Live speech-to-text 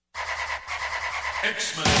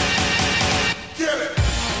X-Men. Get it!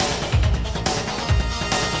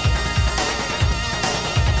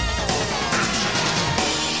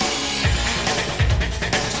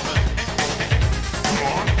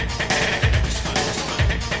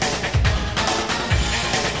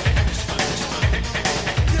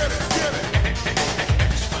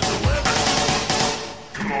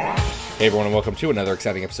 Hey everyone, and welcome to another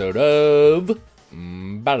exciting episode of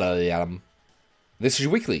Balaam. This is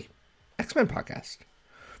your weekly X-Men podcast,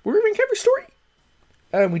 where we read every story,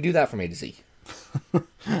 and we do that from A to Z.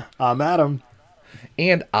 I'm Adam.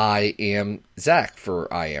 And I am Zach,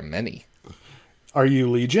 for I am many. Are you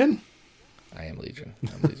Legion? I am Legion.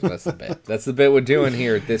 That's the bit. That's the bit we're doing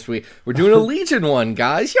here this week. We're doing a Legion one,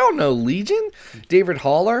 guys. Y'all know Legion. David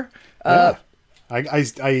Haller. Yeah.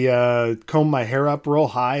 I combed my hair up real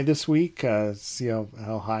high this week. See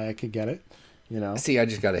how high I could get it. You know. See, I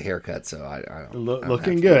just got a haircut, so I don't.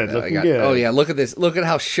 Looking good. Good. Oh yeah, look at this. Look at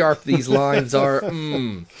how sharp these lines are.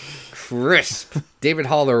 Crisp. David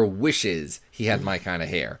Haller wishes he had my kind of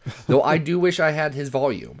hair, though I do wish I had his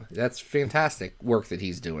volume. That's fantastic work that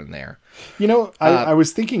he's doing there. You know, I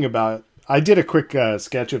was thinking about. I did a quick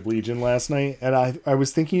sketch of Legion last night, and I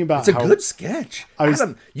was thinking about it's a good sketch.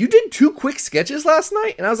 Adam, you did 2 quick sketches last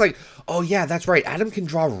night, and I was like, oh yeah, that's right. Adam can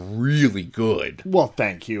draw really good. Well,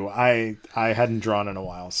 thank you. I hadn't drawn in a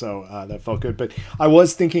while, so that felt good. But I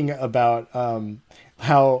was thinking about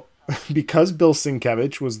how, because Bill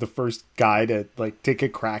Sienkiewicz was the first guy to take a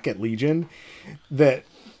crack at Legion, that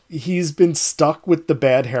he's been stuck with the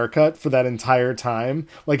bad haircut for that entire time.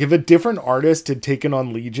 Like, if a different artist had taken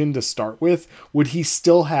on Legion to start with, would he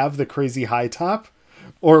still have the crazy high top?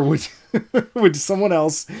 Or would someone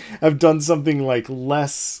else have done something like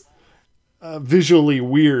less visually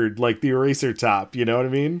weird, like the eraser top? You know what I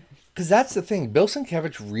mean? Because that's the thing. Bill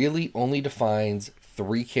Sienkiewicz really only defines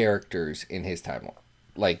 3 characters in his timeline.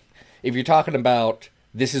 Like, if you're talking about,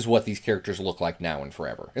 this is what these characters look like now and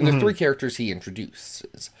forever. And the 3 characters he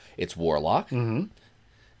introduces. It's Warlock. Mm-hmm.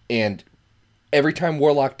 And every time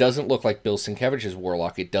Warlock doesn't look like Bill Sienkiewicz's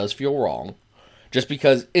Warlock, it does feel wrong. Just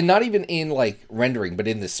because, and not even in rendering, but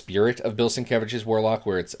in the spirit of Bill Sienkiewicz's Warlock,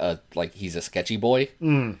 where it's he's a sketchy boy.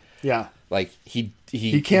 Yeah. Like, he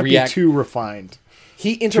can't be too refined.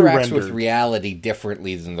 He interacts with reality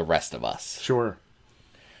differently than the rest of us. Sure.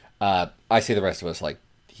 I say the rest of us like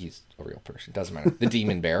he's a real person. Doesn't matter. The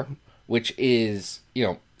Demon Bear, which is,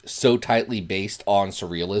 so tightly based on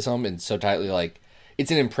surrealism and so tightly it's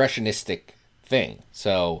an impressionistic thing.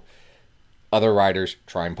 So other writers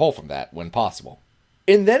try and pull from that when possible.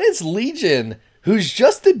 And then it's Legion, who's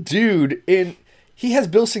just a dude, and he has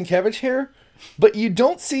Bill Sienkiewicz hair, but you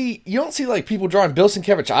don't see people drawing Bill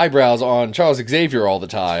Sienkiewicz eyebrows on Charles Xavier all the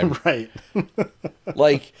time. Right.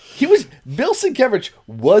 Bill Sienkiewicz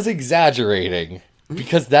was exaggerating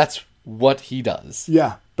because that's what he does.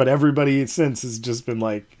 Yeah, but everybody since has just been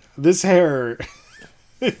like, this hair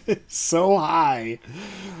is so high.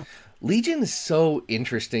 Legion is so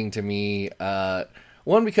interesting to me.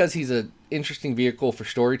 One, because he's an interesting vehicle for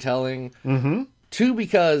storytelling. Mm-hmm. 2,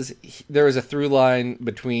 because there is a through line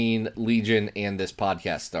between Legion and this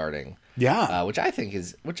podcast starting. Yeah, which I think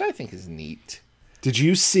is neat. Did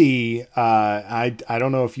you see? I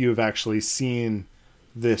don't know if you have actually seen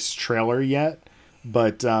this trailer yet,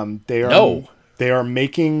 but they are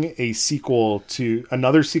making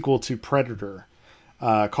another sequel to Predator,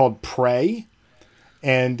 called Prey.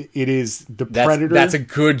 And it is Predator. That's a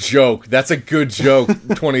good joke.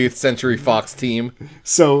 20th Century Fox team.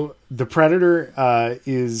 So the Predator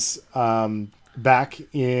is back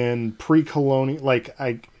in pre-colonial,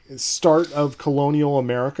 start of colonial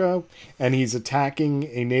America, and he's attacking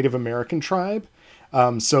a Native American tribe.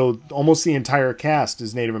 So almost the entire cast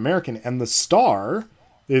is Native American, and the star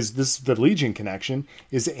is the Legion connection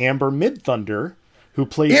is Amber Midthunder, who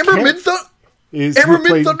plays Amber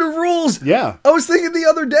Midthunder rules. Yeah, I was thinking the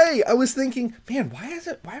other day. Man, why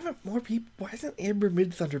hasn't Amber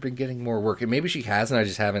Midthunder been getting more work? And maybe she has, and I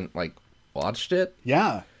just haven't watched it.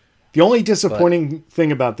 Yeah. The only disappointing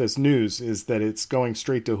thing about this news is that it's going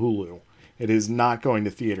straight to Hulu. It is not going to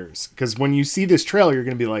theaters, because when you see this trailer, you're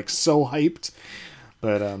going to be so hyped.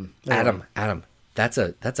 But anyway. Adam, that's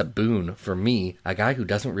a boon for me, a guy who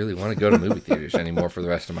doesn't really want to go to movie theaters anymore for the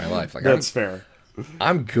rest of my life. That's fair.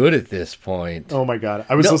 I'm good at this point. Oh my God.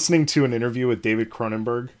 I was listening to an interview with David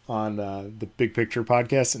Cronenberg on the Big Picture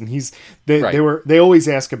podcast, and they always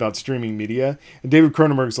ask about streaming media, and David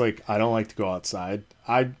Cronenberg's like, I don't like to go outside.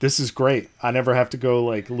 This is great. I never have to go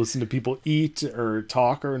listen to people eat or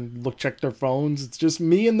talk or check their phones. It's just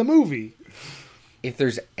me and the movie. If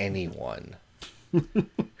there's anyone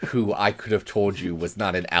who I could have told you was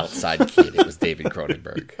not an outside kid. It was David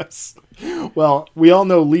Cronenberg. Yes. Well, we all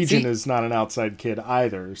know Legion See- is not an outside kid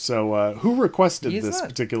either. So who requested He's this not.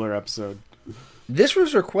 particular episode? This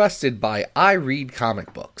was requested by I Read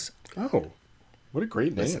Comic Books. Oh, what a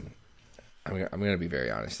great name. Listen, I'm going to be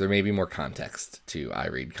very honest. There may be more context to I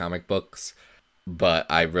Read Comic Books, but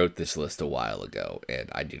I wrote this list a while ago, and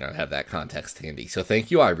I do not have that context handy. So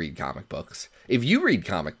thank you, I Read Comic Books. If you read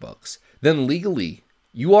comic books, then legally,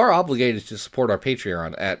 you are obligated to support our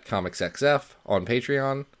Patreon at ComicsXF on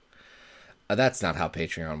Patreon. That's not how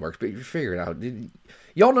Patreon works, but you figure it out.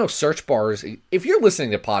 Y'all know search bars. If you're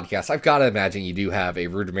listening to podcasts, I've got to imagine you do have a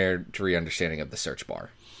rudimentary understanding of the search bar.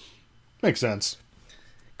 Makes sense.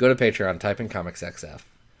 Go to Patreon, type in ComicsXF,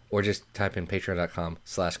 or just type in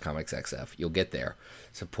patreon.com/ComicsXF. You'll get there.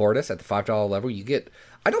 Support us at the $5 level. You get,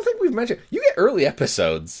 I don't think we've mentioned, you get early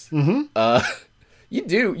episodes. Mm-hmm. You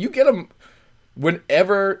do. You get them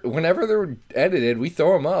whenever they're edited. We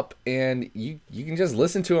throw them up, and you can just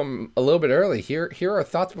listen to them a little bit early. Here are our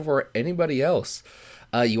thoughts before anybody else.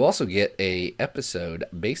 You also get a episode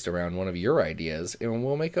based around one of your ideas, and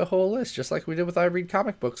we'll make a whole list, just like we did with I Read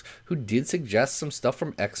Comic Books, who did suggest some stuff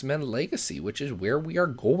from X-Men Legacy, which is where we are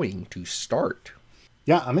going to start.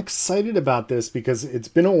 Yeah, I'm excited about this because it's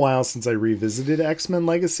been a while since I revisited X-Men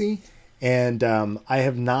Legacy, and I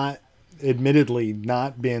have admittedly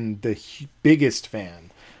not been the biggest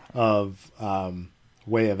fan of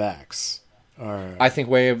Way of X. I think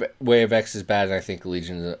Way of X is bad, and I think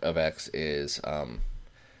Legion of X is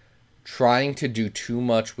trying to do too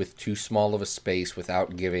much with too small of a space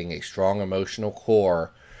without giving a strong emotional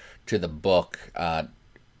core to the book.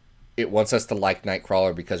 It wants us to like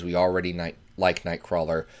Nightcrawler because we already like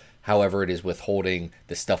Nightcrawler. However, it is withholding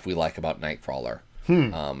the stuff we like about Nightcrawler.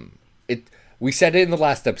 We said it in the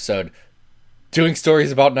last episode. Doing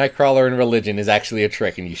stories about Nightcrawler and religion is actually a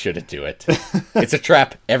trick, and you shouldn't do it. It's a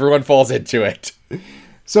trap. Everyone falls into it.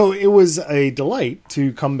 So it was a delight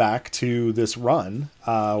to come back to this run,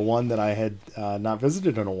 one that I had not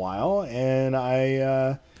visited in a while.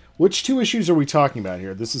 And which two issues are we talking about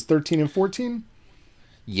here? This is 13 and 14?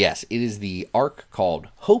 Yes, it is the arc called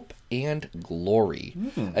Hope and Glory.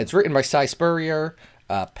 It's written by Cy Spurrier,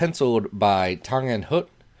 penciled by Tangen Hut.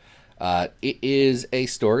 It is a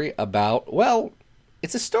story about,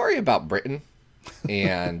 it's a story about Britain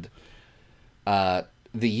and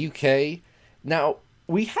the UK. Now,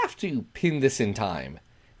 we have to pin this in time.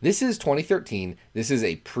 This is 2013. This is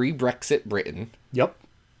a pre-Brexit Britain. Yep.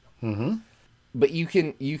 But you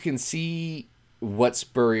can see what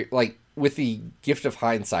Spurrier, like, with the gift of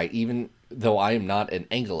hindsight, even though I am not an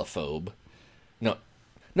Anglophobe. No,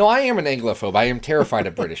 I am an Anglophobe. I am terrified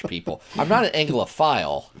of British people. I'm not an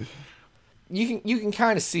Anglophile. You can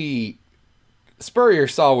kind of see Spurrier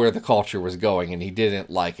saw where the culture was going, and he didn't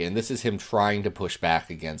like it. And this is him trying to push back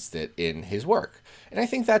against it in his work. And I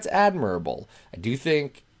think that's admirable. I do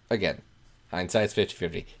think, again, hindsight's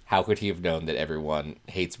 50-50. How could he have known that everyone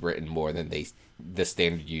hates Britain more than the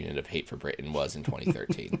standard unit of hate for Britain was in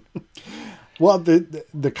 2013? Well,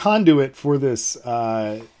 the conduit for this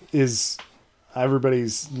is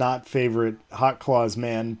everybody's not favorite Hot Claws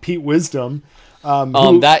man, Pete Wisdom.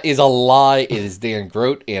 That is a lie. It is Dan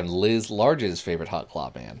Grote and Liz Large's favorite Hot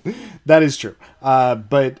Claw man. That is true.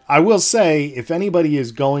 But I will say, if anybody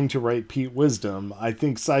is going to write Pete Wisdom, I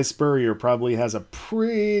think Cy Spurrier probably has a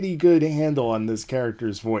pretty good handle on this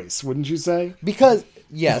character's voice, wouldn't you say? Because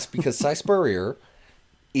Cy Spurrier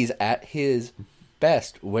is at his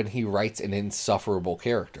best when he writes an insufferable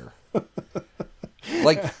character.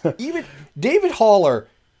 Like, even David Haller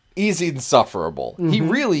is insufferable. He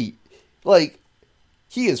really,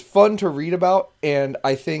 he is fun to read about, and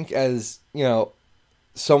I think as,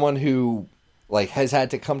 someone who, has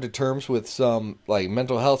had to come to terms with some,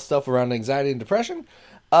 mental health stuff around anxiety and depression,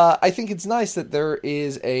 I think it's nice that there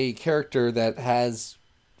is a character that has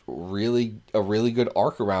a really good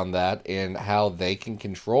arc around that and how they can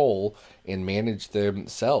control and manage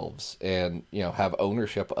themselves and, have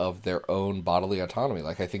ownership of their own bodily autonomy.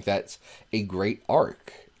 I think that's a great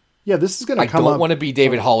arc. Yeah, this is going to come up. I don't want to be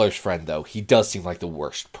David Haller's friend, though. He does seem like the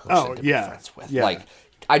worst person to be friends with. Yeah.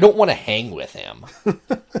 I don't want to hang with him.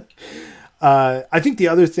 I think the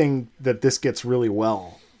other thing that this gets really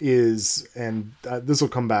well is, and this will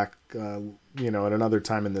come back, at another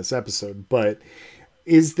time in this episode, but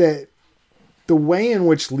is that the way in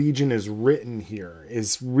which Legion is written here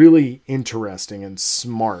is really interesting and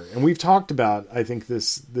smart. And we've talked about, I think,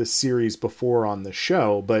 this series before on the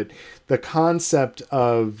show, but the concept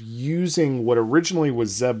of using what originally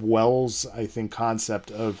was Zeb Wells', I think, concept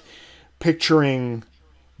of picturing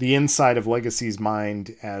the inside of Legacy's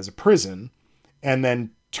mind as a prison, and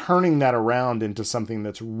then turning that around into something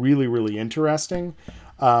that's really, really interesting.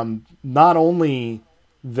 Not only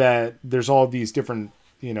that there's all these different,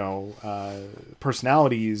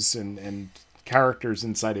 personalities and characters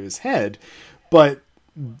inside of his head, but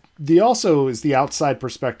the also is the outside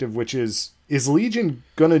perspective, which is Legion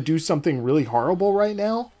gonna do something really horrible right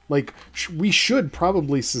now? Like, we should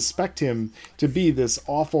probably suspect him to be this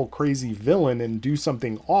awful, crazy villain and do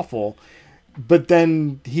something awful. But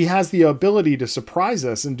then he has the ability to surprise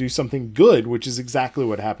us and do something good, which is exactly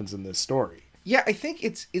what happens in this story. Yeah, I think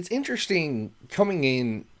it's interesting coming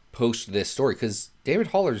in post this story, because David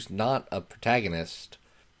Haller's not a protagonist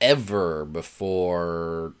ever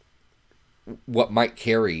before what Mike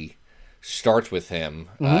Carey starts with him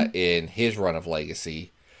in his run of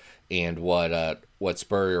Legacy, and what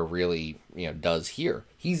Spurrier really does here.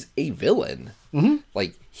 He's a villain.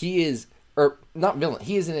 Like, he is, or not villain.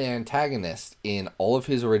 He is an antagonist in all of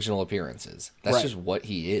his original appearances. That's just what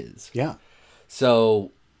he is. Yeah.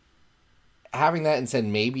 So having that, and said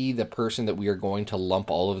maybe the person that we are going to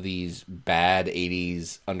lump all of these bad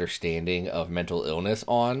 80s understanding of mental illness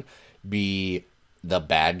on be the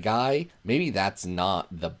bad guy, maybe that's not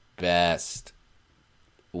the best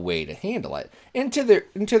way to handle it. And to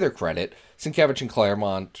their credit, Sienkiewicz and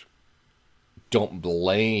Claremont don't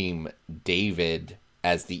blame David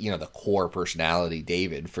as the the core personality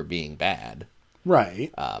David for being bad.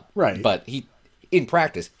 Right. Right. But he, in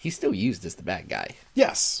practice, he's still used as the bad guy.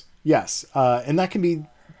 Yes. And that can be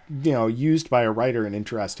used by a writer in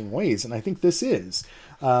interesting ways, and I think this is.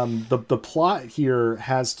 The plot here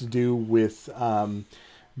has to do with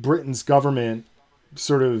Britain's government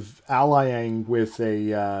sort of allying with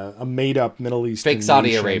a made-up Middle Eastern fake Saudi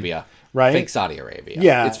nation, Arabia. right? Fake Saudi Arabia.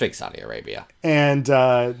 Yeah. It's fake Saudi Arabia. And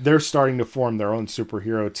they're starting to form their own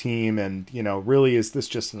superhero team, and really, is this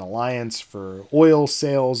just an alliance for oil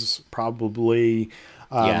sales? Probably.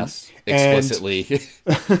 Yes, explicitly.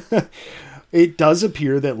 It does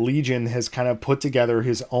appear that Legion has kind of put together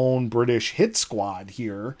his own British hit squad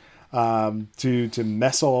here to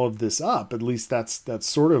mess all of this up. At least that's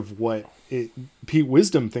sort of what Pete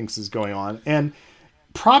Wisdom thinks is going on. And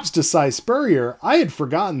props to Cy Spurrier. I had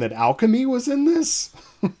forgotten that Alchemy was in this.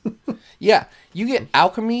 Yeah, you get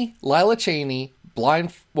Alchemy, Lila Cheney,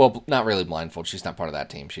 not really Blindfold. She's not part of that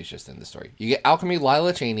team. She's just in the story. You get Alchemy,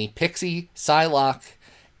 Lila Cheney, Pixie, Psylocke,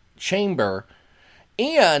 Chamber,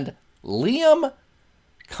 and Liam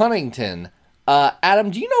Cunnington.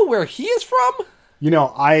 Adam, do you know where he is from?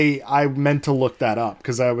 I meant to look that up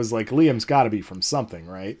because I was like, Liam's got to be from something,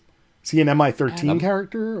 right? Is he an MI13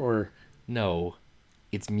 character or? No,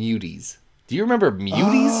 it's Muties. Do you remember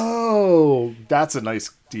Muties? Oh, that's a nice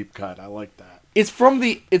deep cut. I like that. It's from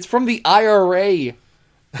the IRA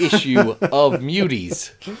issue of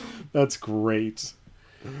Muties. That's great.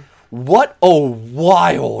 What a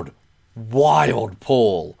wild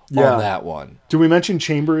pull on that one. Do we mention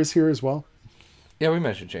Chamber is here as well? Yeah, we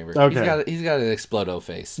mentioned Chamber. Okay. He's got an Explodo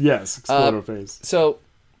face. Yes, Explodo face. So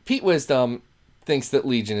Pete Wisdom thinks that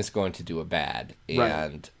Legion is going to do a bad,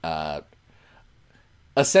 and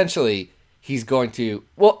essentially he's going to,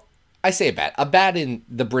 well, I say a bad in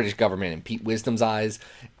the British government in Pete Wisdom's eyes,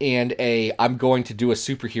 and I'm going to do a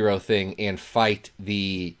superhero thing and fight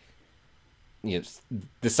the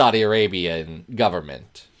Saudi Arabian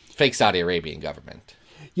government, fake Saudi Arabian government.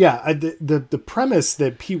 Yeah, the premise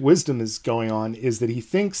that Pete Wisdom is going on is that he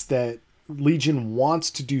thinks that Legion wants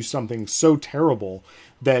to do something so terrible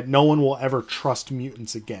that no one will ever trust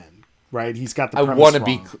mutants again. Right? He's got the premise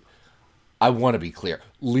wrong. I want to be clear.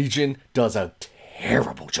 Legion does a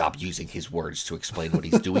terrible job using his words to explain what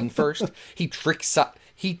he's doing first. He tricks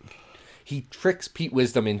Pete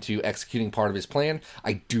Wisdom into executing part of his plan.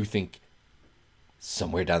 I do think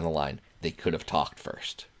somewhere down the line they could have talked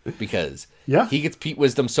first, because he gets Pete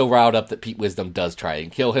Wisdom so riled up that Pete Wisdom does try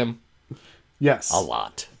and kill him. Yes. A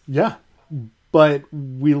lot. Yeah. But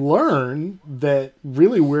we learn that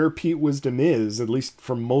really where Pete Wisdom is, at least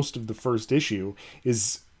for most of the first issue,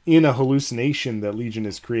 is in a hallucination that Legion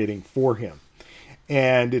is creating for him.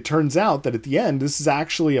 And it turns out that at the end, this is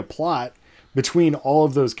actually a plot between all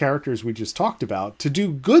of those characters we just talked about to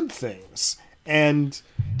do good things and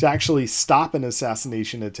to actually stop an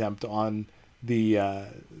assassination attempt on the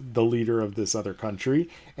leader of this other country,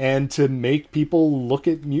 and to make people look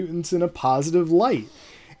at mutants in a positive light.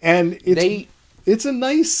 And it's a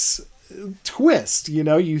nice twist,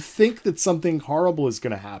 you think that something horrible is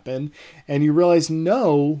going to happen, and you realize,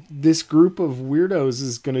 no, this group of weirdos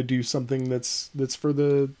is going to do something that's for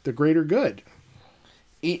the greater good.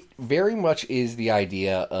 It very much is the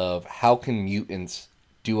idea of how can mutants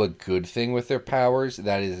do a good thing with their powers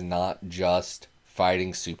that is not just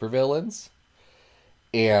fighting supervillains.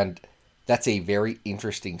 And that's a very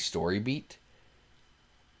interesting story beat.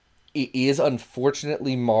 It is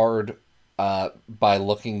unfortunately marred by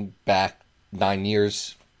looking back 9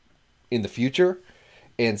 years in the future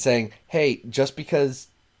and saying, hey, just because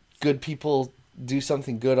good people do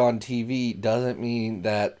something good on TV doesn't mean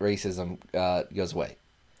that racism goes away.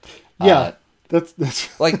 Yeah,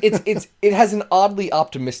 that's Like it has an oddly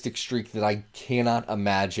optimistic streak that I cannot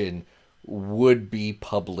imagine would be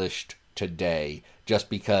published today just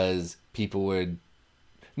because people would.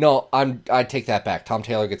 No, I take that back. Tom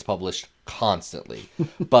Taylor gets published constantly,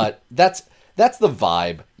 but that's the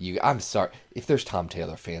vibe. I'm sorry if there's Tom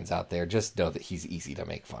Taylor fans out there. Just know that he's easy to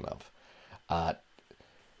make fun of.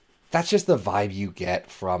 That's just the vibe you get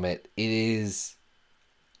from it. It is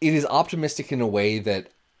optimistic in a way that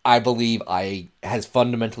I believe has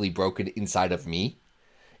fundamentally broken inside of me,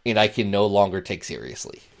 and I can no longer take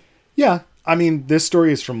seriously. Yeah, I mean, this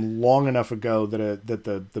story is from long enough ago that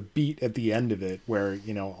the beat at the end of it, where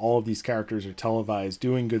all of these characters are televised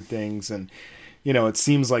doing good things, and it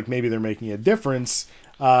seems like maybe they're making a difference.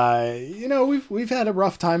 We've had a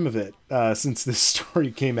rough time of it since this story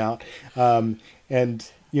came out, and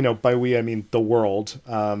by we I mean the world.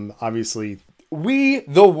 Obviously,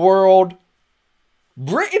 the world.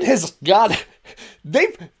 Britain has got.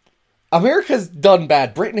 America's done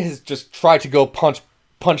bad. Britain has just tried to go punch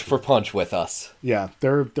for punch with us. Yeah,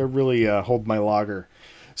 they're really hold my lager.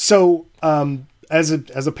 So, as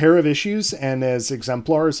a pair of issues and as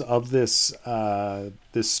exemplars of this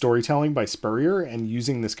this storytelling by Spurrier and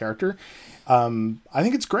using this character, I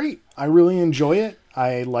think it's great. I really enjoy it.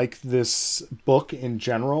 I like this book in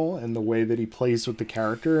general and the way that he plays with the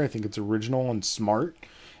character. I think it's original and smart,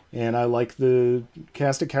 and I like the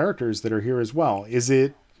cast of characters that are here as well. Is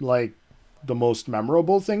it like the most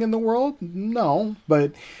memorable thing in the world? No,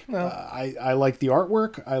 but I like the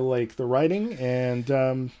artwork, I like the writing,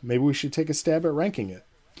 and maybe we should take a stab at ranking it.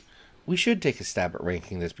 We should take a stab at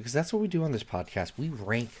ranking this because that's what we do on this podcast. We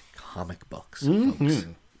rank comic books, folks.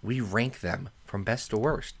 We rank them from best to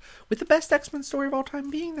worst, with the best X-Men story of all time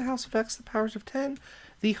being The House of X, The Powers of 10,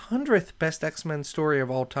 the 100th best X-Men story of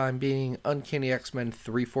all time being Uncanny X-Men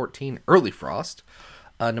 314 Early Frost.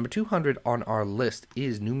 Number 200 on our list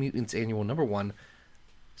is New Mutants Annual number 1,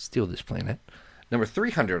 Steal This Planet. Number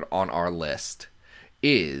 300 on our list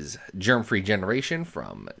is Germ-Free Generation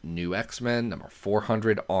from New X-Men. Number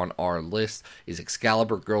 400 on our list is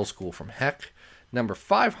Excalibur Girls' School from Heck. Number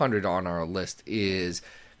 500 on our list is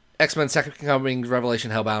X-Men Second Coming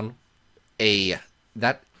Revelation Hellbound.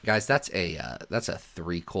 That's a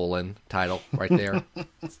 3: title right there.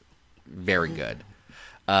 Very good.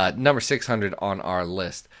 Number 600 on our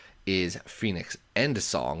list is Phoenix End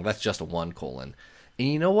Song. That's just a 1: And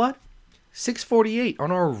you know what? 648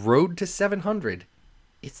 on our road to 700.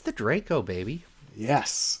 It's the Draco, baby.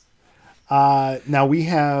 Yes. Now we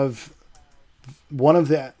have one of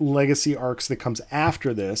the legacy arcs that comes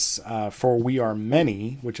after this for We Are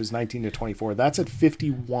Many, which is 19 to 24. That's at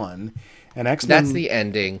 51. And X-Men... That's the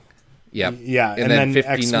ending. Yep. Yeah. And then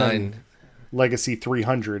 59... X-Men Legacy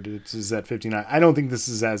 300 is at 59. I don't think this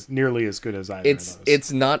is as nearly as good as either of those.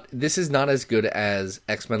 This is not as good as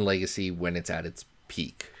X-Men Legacy when it's at its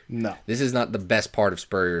peak. No. This is not the best part of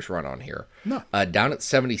Spurrier's run on here. No. Down at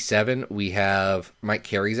 77, we have Mike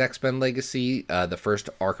Carey's X-Men Legacy, the first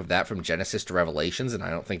arc of that from Genesis to Revelations, and I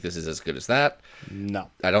don't think this is as good as that. No.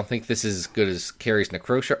 I don't think this is as good as Carey's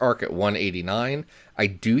Necrosha arc at 189. I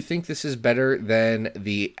do think this is better than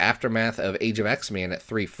the aftermath of Age of X-Men at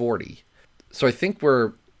 340. So I think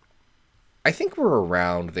we're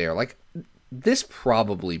around there. Like, this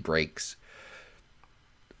probably breaks.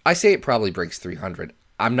 I say it probably breaks 300.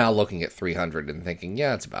 I'm now looking at 300 and thinking,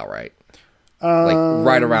 yeah, it's about right. Like,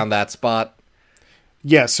 right around that spot.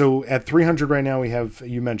 Yeah, so at 300 right now, we have,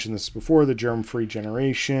 you mentioned this before, the Germ-Free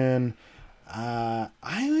Generation. I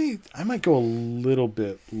might go a little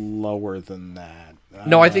bit lower than that.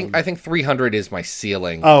 No, I think 300 is my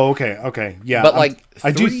ceiling. Oh, okay, yeah. But like,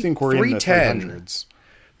 I do think we're in the 300s.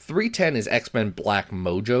 310 is X-Men Black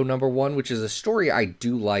Mojo number 1, which is a story I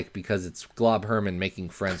do like because it's Glob Herman making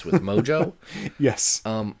friends with Mojo. Yes.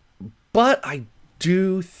 But I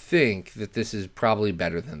do think that this is probably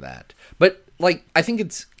better than that. But like, I think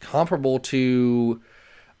it's comparable to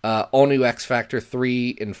All New X Factor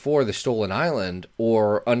 3 and 4, The Stolen Island,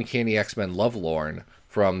 or Uncanny X-Men Lovelorn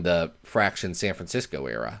from the Fraction San Francisco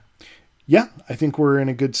era. Yeah, I think we're in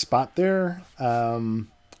a good spot there.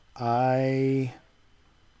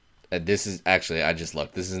 This is actually, I just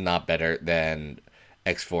looked. This is not better than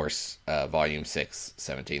X-Force Volume 6,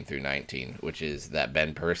 17 through 19, which is that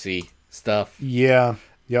Ben Percy stuff. Yeah,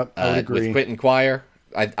 yep, I would agree. With Quentin Quire.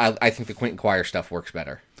 I think the Quentin Quire stuff works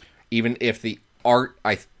better, even if the art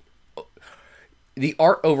the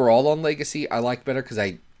art overall on Legacy I like better because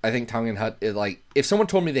I think Tongan Hut is like, if someone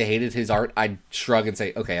told me they hated his art, I'd shrug and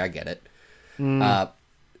say, okay, I get it.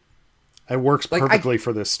 It works perfectly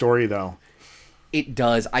for this story, though. It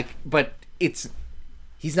does. But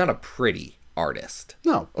he's not a pretty artist.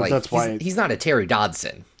 No, but like, that's why he's not a Terry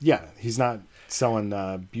Dodson. Yeah, he's not selling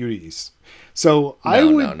beauties. So I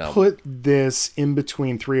would put this in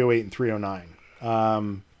between 308 and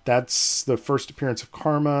 309. That's the first appearance of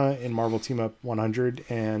Karma in Marvel Team Up 100,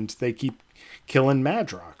 and they keep killing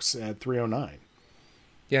Madrox at 309.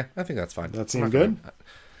 Yeah, I think that's fine. That seem good?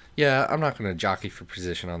 Yeah, I'm not going to jockey for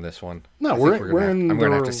position on this one. No, I'm going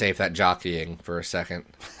to have to save that jockeying for a second.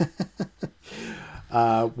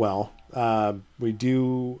 We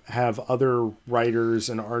do have other writers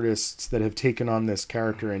and artists that have taken on this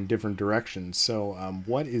character in different directions. So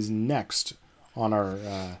what is next on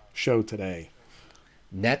our show today?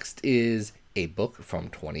 Next is a book from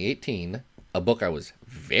 2018, a book I was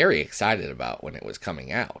very excited about when it was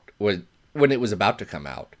coming out, when it was about to come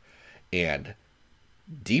out, and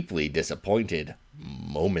deeply disappointed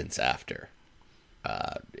moments after.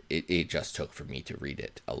 It just took for me to read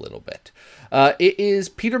it a little bit. It is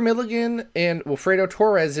Peter Milligan and Wilfredo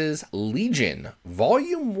Torres's Legion,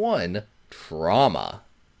 Volume 1, Trauma.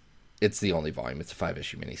 It's the only volume. It's a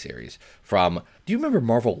 5-issue miniseries from... Do you remember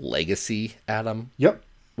Marvel Legacy, Adam? Yep.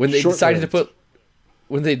 When they decided to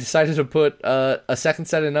put a second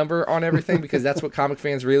set of number on everything because that's what comic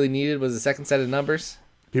fans really needed, was a second set of numbers.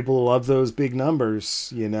 People love those big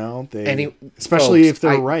numbers, you know. folks, Especially if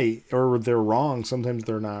they're right or they're wrong. Sometimes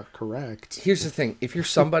they're not correct. Here's the thing: if you're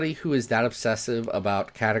somebody who is that obsessive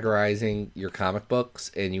about categorizing your comic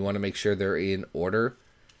books and you want to make sure they're in order,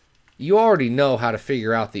 you already know how to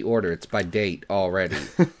figure out the order. It's by date already.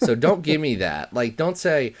 So don't give me that. Like, don't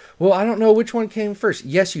say, well, I don't know which one came first.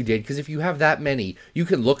 Yes, you did, because if you have that many, you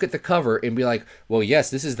can look at the cover and be like, well, yes,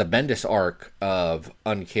 this is the Bendis arc of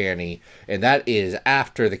Uncanny, and that is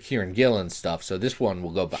after the Kieran Gillen stuff, so this one will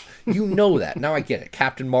go by. You know that. Now I get it.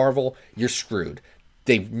 Captain Marvel, you're screwed.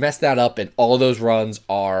 They messed that up, and all those runs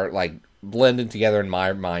are, like, blended together in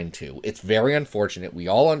my mind, too. It's very unfortunate. We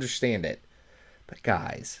all understand it. But,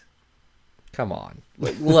 guys... come on,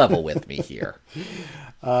 level with me here.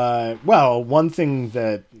 One thing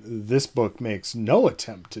that this book makes no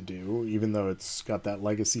attempt to do, even though it's got that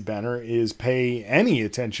legacy banner, is pay any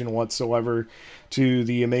attention whatsoever to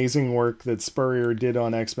the amazing work that Spurrier did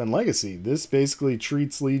on X-Men Legacy. This basically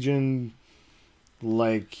treats Legion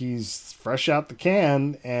like he's fresh out the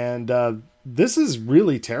can, and this is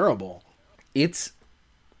really terrible. It's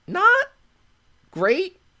not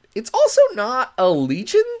great. It's also not a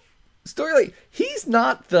Legion story. Like, he's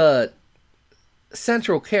not the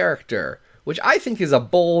central character, which I think is a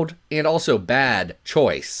bold and also bad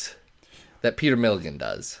choice that Peter Milligan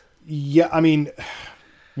does. Yeah, I mean,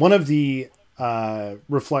 one of the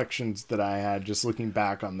reflections that I had just looking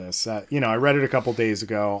back on this, I read it a couple days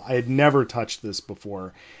ago. I had never touched this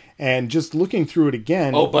before, and just looking through it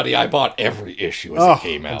again. Oh, buddy, I bought every issue as it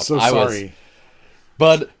came out. I'm so sorry.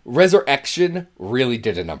 But Resurrection really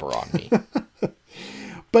did a number on me.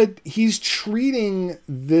 But he's treating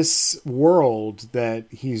this world that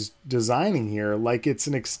he's designing here like it's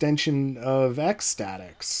an extension of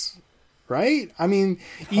X-Statix, right? I mean,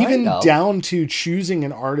 even down to choosing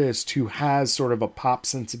an artist who has sort of a pop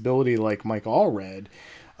sensibility like Mike Allred.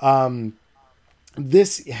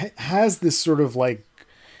 This has this sort of like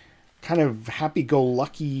kind of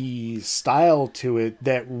happy-go-lucky style to it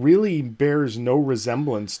that really bears no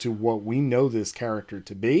resemblance to what we know this character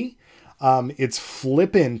to be. It's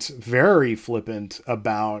flippant, very flippant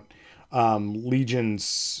about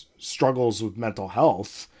Legion's struggles with mental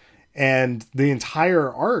health. And the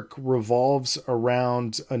entire arc revolves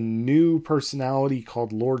around a new personality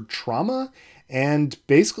called Lord Trauma. And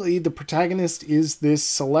basically the protagonist is this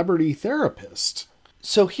celebrity therapist.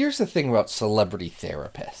 So here's the thing about celebrity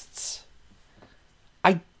therapists.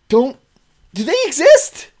 Do they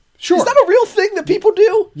exist? Sure. Is that a real thing that people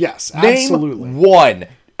do? Yes, absolutely. Name one.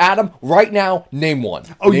 Adam, right now, name one.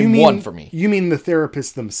 Oh, name one for me. You mean the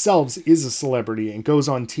therapist themselves is a celebrity and goes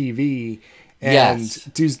on TV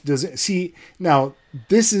and does it? See, now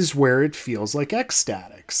this is where it feels like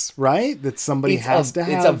X-Statix, right? That somebody has to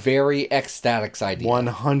have. It's a very X-Statix idea.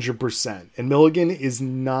 100%. And Milligan is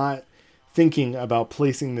not thinking about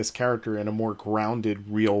placing this character in a more grounded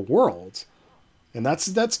real world. And that's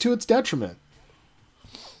to its detriment.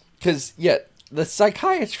 Because, the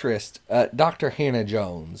psychiatrist, Dr. Hannah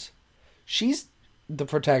Jones, she's the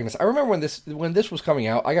protagonist. I remember when this was coming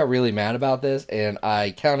out, I got really mad about this, and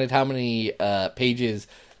I counted how many pages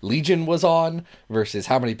Legion was on versus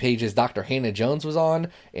how many pages Dr. Hannah Jones was on,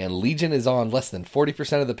 and Legion is on less than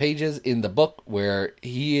 40% of the pages in the book where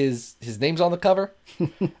his name's on the cover.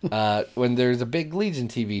 When there's a big Legion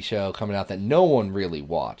TV show coming out that no one really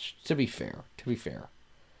watched, to be fair.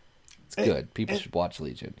 It's good. People should watch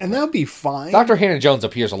Legion. And that would be fine. Dr. Hannah Jones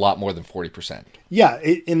appears a lot more than 40%. Yeah,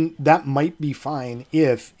 and that might be fine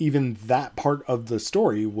if even that part of the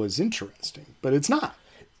story was interesting. But it's not.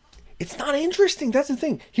 It's not interesting. That's the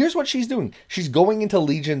thing. Here's what she's doing. She's going into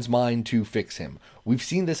Legion's mind to fix him. We've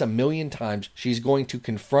seen this a million times. She's going to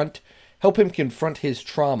help him confront his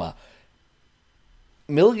trauma.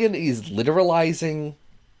 Milligan is literalizing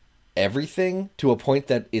everything to a point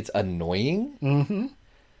that it's annoying. Mm-hmm.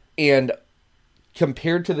 And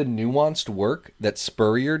compared to the nuanced work that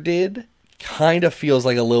Spurrier did, kind of feels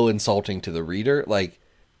like a little insulting to the reader. Like,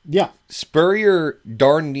 yeah, Spurrier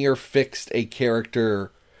darn near fixed a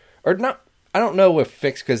character, or not. I don't know if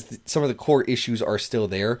fixed, because some of the core issues are still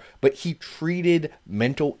there, but he treated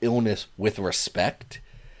mental illness with respect,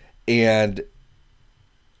 and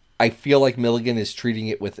I feel like Milligan is treating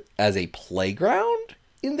it as a playground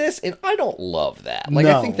in this, and I don't love that. Like,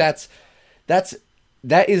 No. I think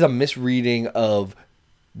that is a misreading of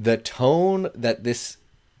the tone that this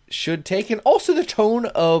should take, and also the tone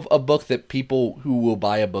of a book that people who will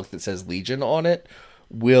buy a book that says Legion on it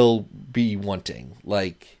will be wanting.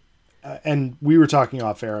 Like, and we were talking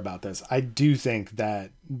off air about this. I do think that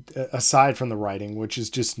aside from the writing, which is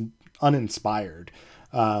just uninspired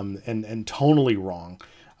and tonally wrong,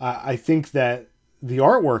 I think that the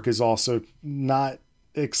artwork is also not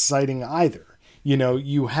exciting either. You know,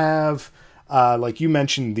 you have, like you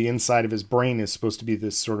mentioned, the inside of his brain is supposed to be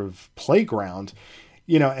this sort of playground.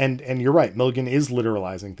 You know, and you're right. Milligan is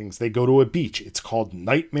literalizing things. They go to a beach. It's called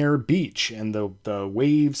Nightmare Beach, and the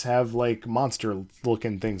waves have like monster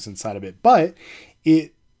looking things inside of it. But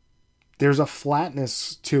there's a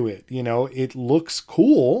flatness to it. You know, it looks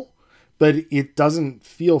cool, but it doesn't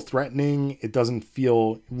feel threatening. It doesn't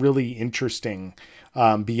feel really interesting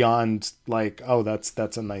beyond like, oh,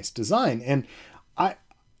 that's a nice design. And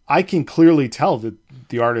I can clearly tell that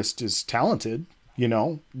the artist is talented. You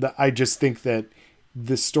know, I just think that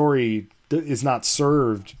the story is not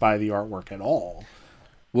served by the artwork at all.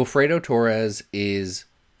 Wilfredo Torres is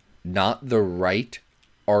not the right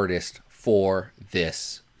artist for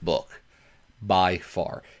this book by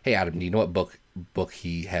far. Hey, Adam, do you know what book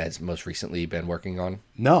he has most recently been working on?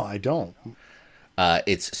 No, I don't.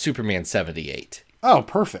 It's Superman 78. Oh,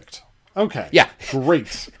 perfect. Okay. Yeah.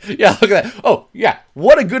 Great. Yeah, look at that. Oh, yeah.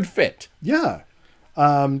 What a good fit. Yeah.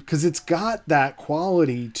 Because it's got that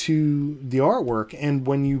quality to the artwork, and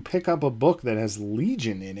when you pick up a book that has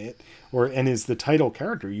Legion in it, and is the title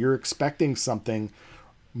character, you're expecting something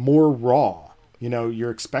more raw. You know, you're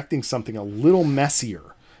expecting something a little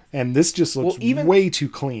messier, and this just looks way too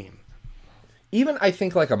clean. Even I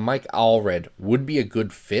think like a Mike Allred would be a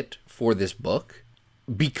good fit for this book,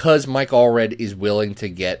 because Mike Allred is willing to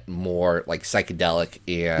get more like psychedelic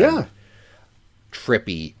and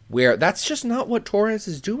trippy, where that's just not what Torres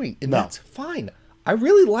is doing, and that's fine. I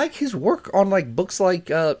really like his work on like books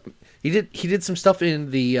like he did some stuff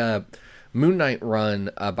in the Moon Knight run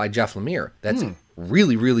by Jeff Lemire that's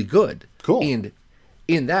really, really good. Cool. And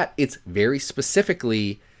in that, it's very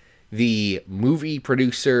specifically the movie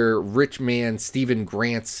producer rich man Stephen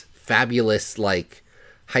Grant's fabulous, like,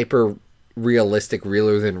 hyper realistic,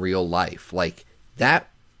 realer than real life. Like, that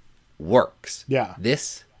works. Yeah.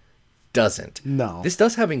 This doesn't. No. This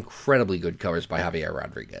does have incredibly good covers by Javier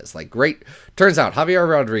Rodriguez. Like, great. Turns out Javier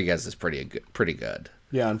Rodriguez is pretty good.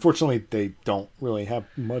 Yeah, unfortunately, they don't really have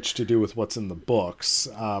much to do with what's in the books,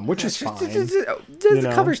 which is fine.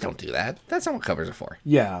 The covers don't do that. That's not what covers are for.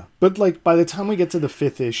 Yeah, but like by the time we get to the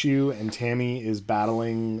 5th issue and Tammy is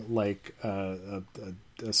battling like a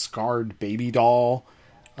scarred baby doll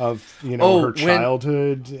of her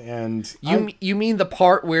childhood, and you mean the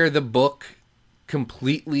part where the book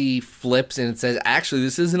completely flips and it says, actually,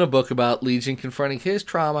 this isn't a book about Legion confronting his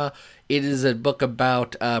trauma. It is a book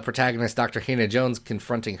about protagonist Dr. Hannah Jones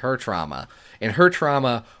confronting her trauma. And her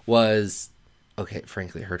trauma was, okay,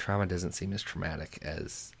 frankly, her trauma doesn't seem as traumatic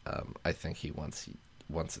as I think he wants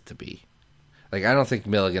it to be. Like, I don't think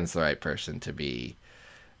Milligan's the right person to be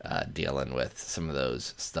dealing with some of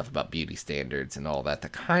those stuff about beauty standards and all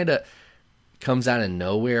that kind of comes out of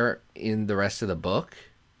nowhere in the rest of the book.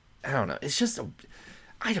 I don't know. It's just,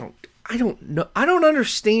 I don't know. I don't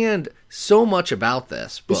understand so much about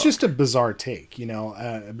this book. It's just a bizarre take,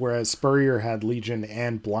 whereas Spurrier had Legion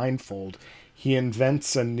and Blindfold, he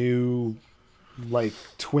invents a new like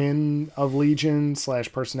twin of Legion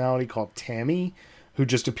 / personality called Tammy, who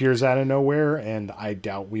just appears out of nowhere, and I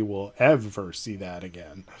doubt we will ever see that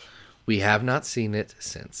again. We have not seen it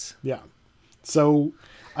since. Yeah. So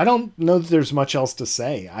I don't know that there's much else to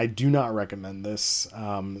say. I do not recommend this.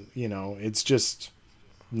 It's just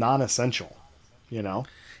non-essential,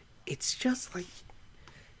 It's just like,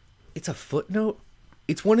 it's a footnote.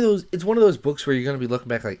 It's one of those books where you're going to be looking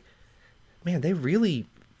back like, man, they really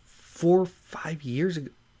 4 or 5 years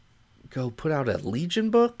ago put out a Legion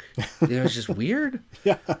book. It's just weird.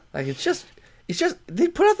 Yeah. Like, it's just they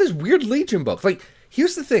put out this weird Legion book. Like,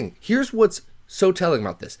 here's the thing. Here's what's so telling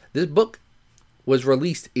about this. This book was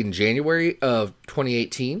released in January of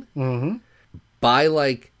 2018. Mm-hmm. By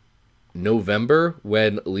like November,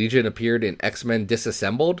 when Legion appeared in X-Men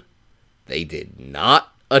Disassembled, they did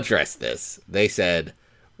not address this. They said,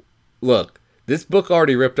 look, this book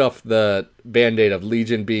already ripped off the Band-Aid of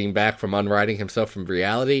Legion being back from unwriting himself from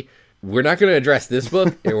reality. We're not going to address this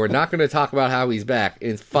book, and we're not going to talk about how he's back.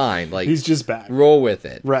 It's fine. Like, he's just back. Roll with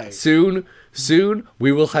it. Right. Soon,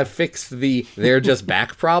 we will have fixed the they're just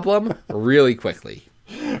back problem really quickly.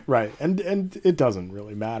 Right. And it doesn't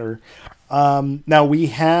really matter. Now we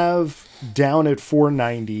have down at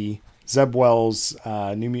 490 Zeb Wells'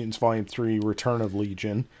 New Mutants Volume 3 Return of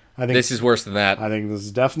Legion. I think This is worse than that. I think this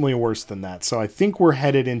is definitely worse than that. So I think we're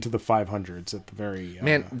headed into the 500s at the very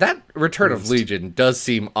Man, that Return of Legion does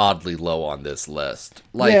seem oddly low on this list.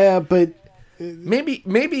 Like, yeah, but maybe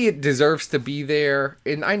it deserves to be there,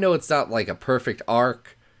 and I know it's not like a perfect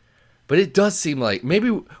arc, but it does seem like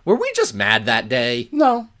maybe were we just mad that day?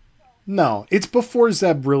 no, it's before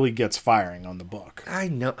Zeb really gets firing on the book. I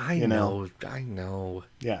know.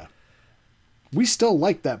 Yeah, we still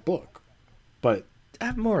like that book, but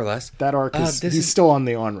More or less. that arc he's still on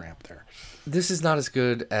the on-ramp there. This is not as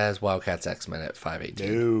good as Wildcats X-Men at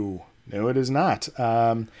 518. No, it is not.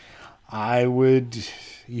 I would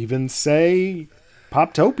even say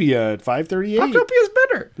Poptopia at 538. Poptopia is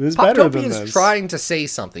better. It is better than Poptopia is this. trying to say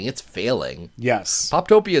something. It's failing. Yes.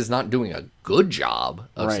 Poptopia is not doing a good job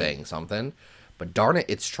of Right. saying something, but darn it,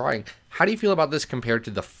 it's trying. How do you feel about this compared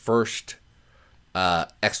to the first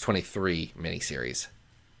X-23 miniseries?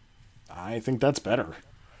 I think that's better.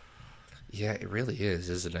 Yeah, it really is,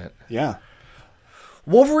 isn't it? Yeah.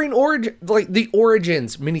 Wolverine Origin, like the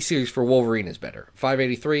Origins miniseries for Wolverine is better.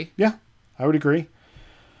 583. Yeah, I would agree.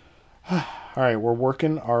 All right, we're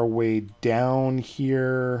working our way down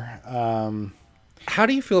here. How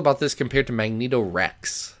do you feel about this compared to Magneto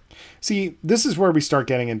Rex? See, this is where we start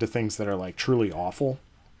getting into things that are like truly awful.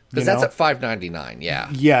 Because that's at 599, yeah.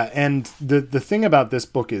 Yeah, and the thing about this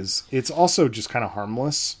book is it's also just kind of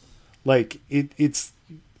harmless. Like it's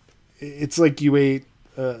like you ate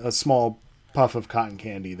a small puff of cotton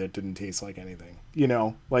candy that didn't taste like anything.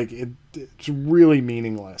 Like it's really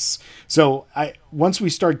meaningless. So once we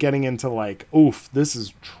start getting into like, oof, this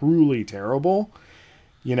is truly terrible.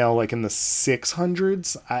 Like in the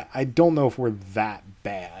 600s, I don't know if we're that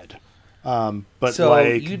bad. But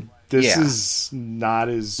So this is not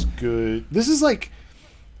as good. This is like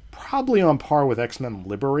probably on par with X-Men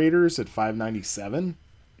Liberators at 597.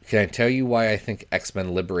 Can I tell you why I think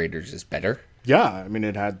X-Men Liberators is better? Yeah, I mean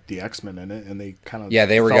it had the X-Men in it, and they kind of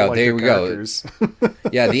there we felt go. like There the we go. characters.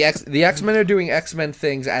 Yeah, the X-Men are doing X-Men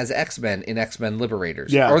things as X-Men in X-Men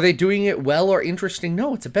Liberators. Yeah. Are they doing it well or interesting?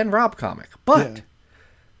 No, it's a Ben Robb comic. But,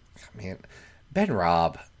 man, Ben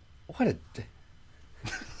Robb, what a...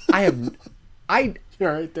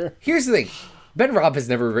 You're right there. Here's the thing. Ben Robb has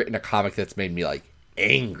never written a comic that's made me, like,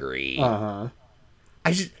 angry. Uh-huh.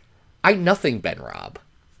 I nothing Ben Robb.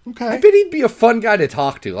 Okay. I bet he'd be a fun guy to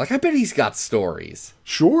talk to. Like, I bet he's got stories.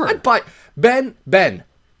 Sure. I'd buy... Ben,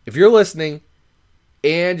 if you're listening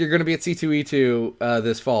and you're going to be at C2E2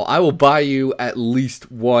 this fall, I will buy you at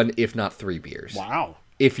least 1, if not 3 beers. Wow.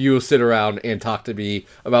 If you sit around and talk to me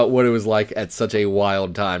about what it was like at such a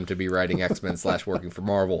wild time to be writing X-Men / working for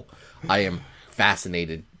Marvel, I am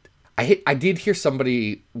fascinated. I did hear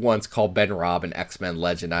somebody once call Ben Robb an X-Men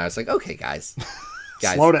legend. I was like, okay, guys,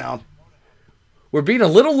 Slow down. we're being a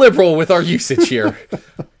little liberal with our usage here.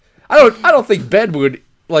 I don't think Ben would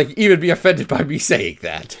like even be offended by me saying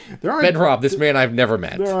that. Ben Robb, this man I've never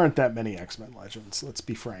met. There aren't that many X-Men legends. Let's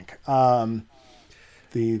be frank. The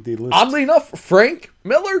list. Oddly enough, Frank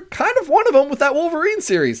Miller, kind of one of them with that Wolverine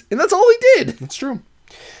series, and that's all he did. That's true.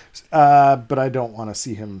 But I don't want to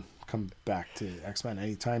see him come back to X-Men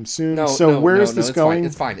anytime soon. Where is this going?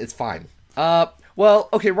 It's fine. Well,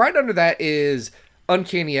 okay, right under that is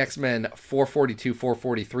Uncanny X-Men 442,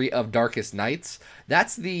 443 of Darkest Nights.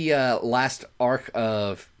 That's the last arc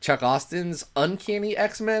of Chuck Austin's Uncanny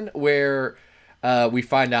X-Men, where we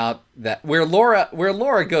find out that where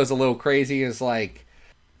Laura goes a little crazy is like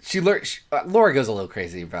Laura goes a little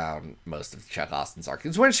crazy around most of Chuck Austin's arc.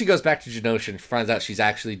 It's when she goes back to Genosha and finds out she's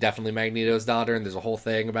actually definitely Magneto's daughter, and there's a whole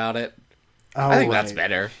thing about it. Oh, I think that's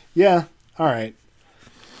better. Yeah, all right.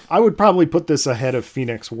 I would probably put this ahead of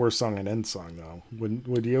Phoenix War Song and End Song, though.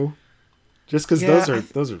 Would you? Just because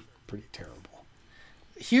those are pretty terrible.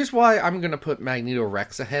 Here's why I'm going to put Magneto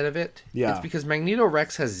Rex ahead of it. Yeah. It's because Magneto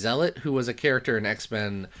Rex has Zealot, who was a character in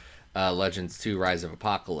X-Men Legends 2 Rise of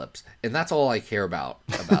Apocalypse. And that's all I care about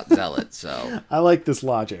Zealot. So I like this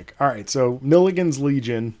logic. All right, so Milligan's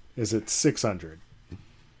Legion is at 600.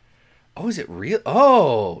 Oh, is it real?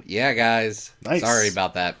 Oh, yeah, guys. Nice. Sorry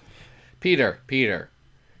about that. Peter,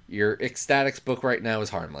 your Ecstatics book right now is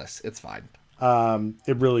harmless. It's fine.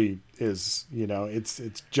 It really is.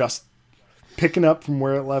 It's just picking up from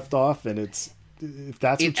where it left off, and if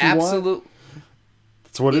that's what you want,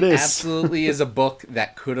 that's what it is. Absolutely is a book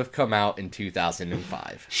that could have come out in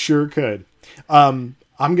 2005. Sure could. I'm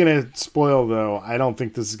gonna spoil though. I don't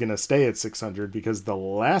think this is gonna stay at 600 because the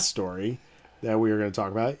last story that we are going to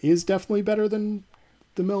talk about is definitely better than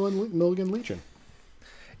the Milligan Legion.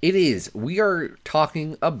 It is. We are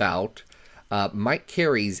talking about Mike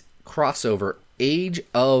Carey's crossover Age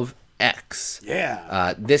of X.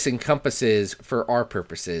 Yeah. This encompasses, for our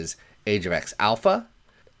purposes, Age of X Alpha,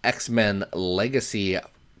 X-Men Legacy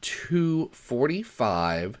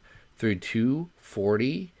 245 through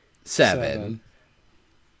 247.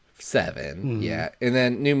 Seven. Yeah. And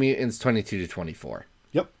then New Mutants 22 to 24.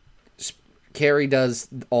 Yep. Carey does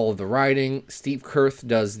all of the writing. Steve Kurth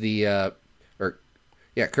does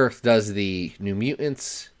Kurth does the New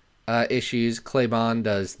Mutants issues. Claybon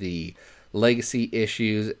does the Legacy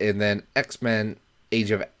issues, and then X-Men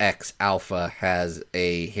Age of X Alpha has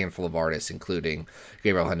a handful of artists, including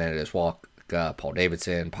Gabriel Hernandez-Walker, Paul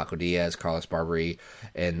Davidson, Paco Diaz, Carlos Barberi,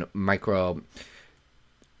 and Micro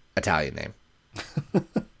Italian name.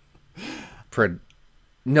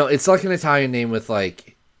 No, it's like an Italian name with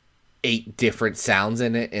like 8 different sounds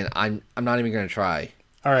in it, and I'm not even gonna try.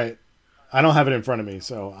 All right, I don't have it in front of me,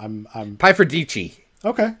 so I'm Piperdici.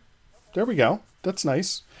 Okay, there we go. That's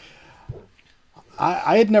nice.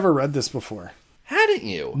 I had never read this before. Hadn't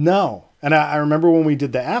you? No, and I remember when we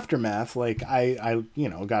did the Aftermath, like I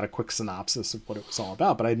got a quick synopsis of what it was all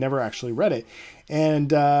about, but I'd never actually read it,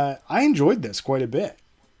 and I enjoyed this quite a bit.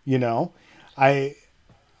 I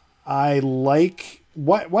like.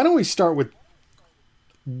 Why don't we start with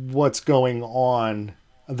what's going on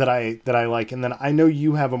that I like, and then I know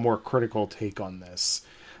you have a more critical take on this,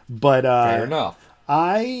 but fair enough.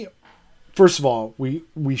 First of all,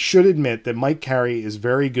 we should admit that Mike Carey is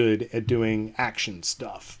very good at doing action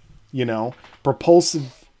stuff.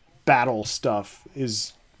 Propulsive battle stuff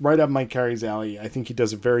is right up Mike Carey's alley. I think he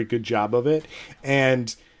does a very good job of it,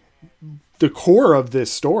 and the core of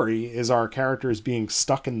this story is our characters being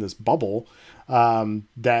stuck in this bubble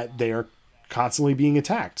that they are constantly being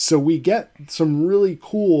attacked. So we get some really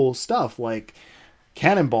cool stuff like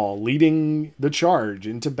Cannonball leading the charge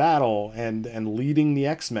into battle and leading the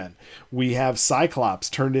X-Men. We have Cyclops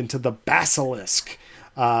turned into the Basilisk,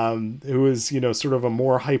 who is, sort of a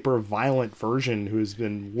more hyper violent version who's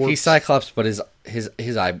been worked. He's Cyclops, but his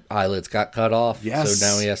eyelids got cut off. Yes. So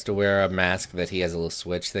now he has to wear a mask that he has a little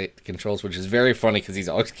switch that controls, which is very funny because he's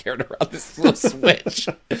always carried around this little switch.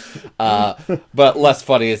 But less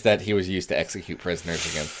funny is that he was used to execute prisoners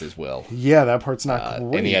against his will. Yeah, that part's not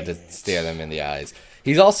great. And he had to stare them in the eyes.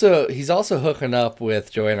 He's also hooking up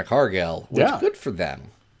with Joanna Cargill, which good for them.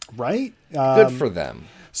 Right? Good for them.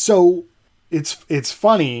 So it's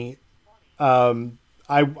funny.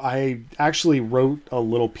 I actually wrote a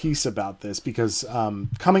little piece about this because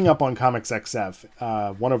coming up on Comics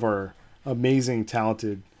XF, one of our amazing,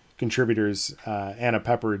 talented contributors, Anna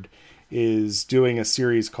Peppard, is doing a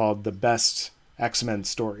series called The Best X-Men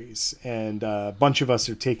Stories, and a bunch of us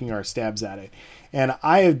are taking our stabs at it. And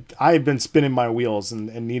I had been spinning my wheels and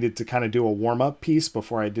needed to kind of do a warm-up piece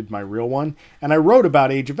before I did my real one. And I wrote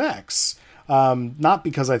about Age of X, not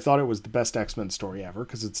because I thought it was the best X-Men story ever,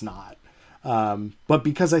 because it's not. But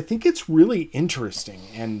because I think it's really interesting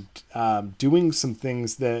and doing some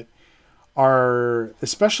things that are,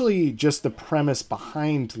 especially just the premise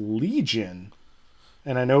behind Legion,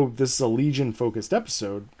 and I know this is a Legion-focused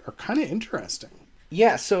episode, are kind of interesting.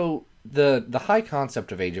 Yeah, so the high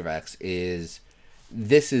concept of Age of X is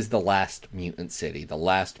this is the last mutant city, the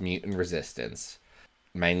last mutant resistance.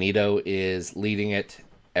 Magneto is leading it.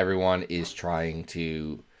 Everyone is trying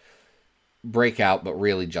to break out, but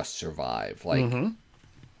really just survive. Like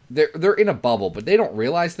they're in a bubble, but they don't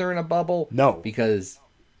realize they're in a bubble. No, because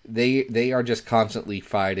they are just constantly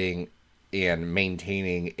fighting and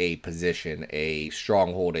maintaining a position, a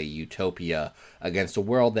stronghold, a utopia against a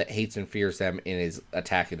world that hates and fears them and is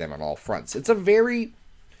attacking them on all fronts. It's very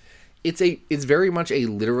much a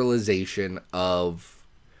literalization of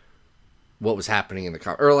what was happening in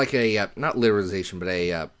the or like a not literalization, but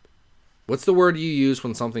a what's the word you use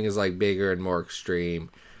when something is like bigger and more extreme?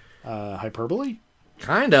 Hyperbole?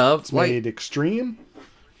 Kind of. It's made extreme.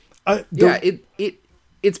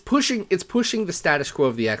 It's pushing the status quo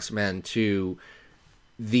of the X-Men to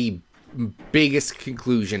the biggest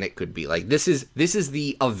conclusion it could be. Like this is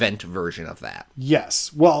the event version of that.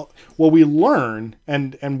 Yes. Well, we learn,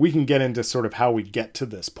 and we can get into sort of how we get to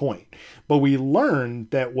this point, but we learn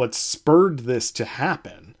that what spurred this to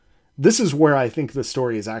happen, this is where I think the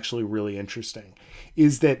story is actually really interesting,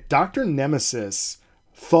 is that Dr. Nemesis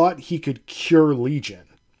thought he could cure Legion.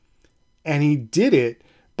 And he did it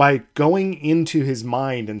by going into his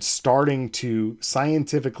mind and starting to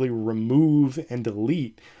scientifically remove and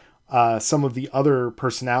delete some of the other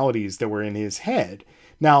personalities that were in his head.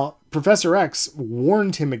 Now, Professor X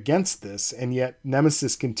warned him against this, and yet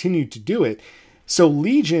Nemesis continued to do it. So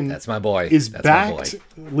Legion That's my boy.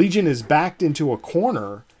 Legion is backed into a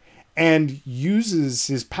corner and uses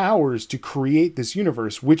his powers to create this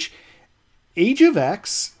universe, which Age of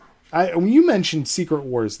X... when you mentioned Secret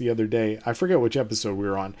Wars the other day, I forget which episode we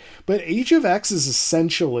were on, but Age of X is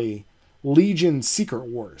essentially Legion's Secret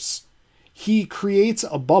Wars. He creates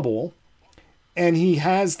a bubble, and he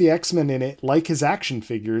has the X-Men in it like his action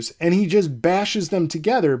figures, and he just bashes them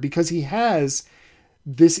together because he has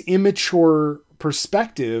this immature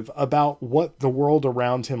perspective about what the world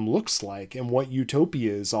around him looks like and what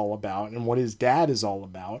utopia is all about and what his dad is all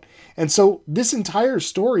about. And so this entire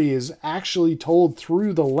story is actually told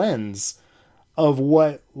through the lens of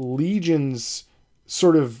what Legion's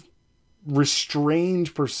sort of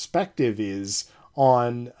restrained perspective is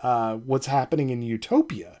on what's happening in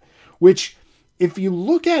utopia, which if you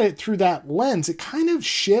look at it through that lens, it kind of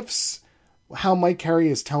shifts how Mike Carey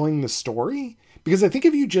is telling the story. Because I think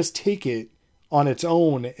if you just take it on its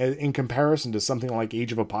own in comparison to something like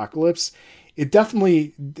Age of Apocalypse, it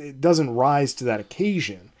definitely doesn't rise to that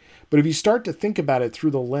occasion. But if you start to think about it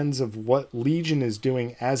through the lens of what Legion is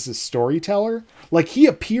doing as a storyteller, like he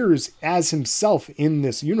appears as himself in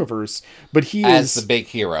this universe, but he is the big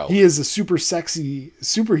hero. He is a super sexy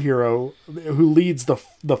superhero who leads the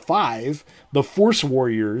Force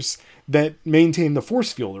Warriors that maintain the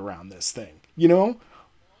force field around this thing. You know,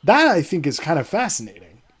 that I think is kind of fascinating.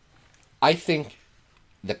 I think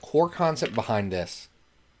the core concept behind this,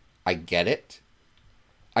 I get it.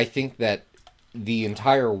 I think that the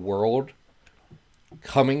entire world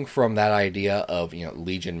coming from that idea of,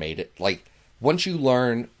 Legion made it. Like, once you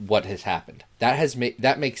learn what has happened,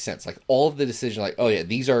 that makes sense. Like, all of the decisions, like, oh yeah,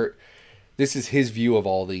 this is his view of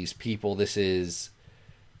all these people. This is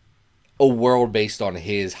a world based on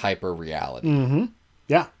his hyper reality. Mm-hmm.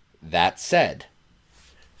 Yeah. That said,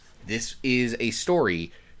 this is a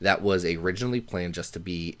story that was originally planned just to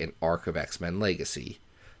be an arc of X-Men Legacy,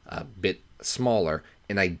 a bit smaller.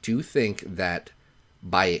 And I do think that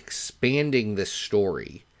by expanding this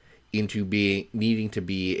story into needing to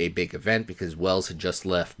be a big event, because Wells had just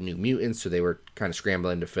left New Mutants, so they were kind of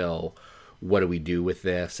scrambling to fill, what do we do with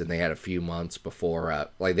this? And they had a few months before,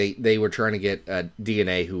 they were trying to get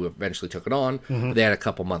DNA, who eventually took it on. Mm-hmm. But they had a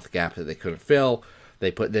couple month gap that they couldn't fill. They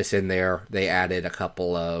put this in there. They added a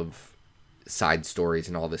couple of side stories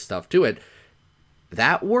and all this stuff to it.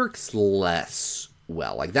 That works less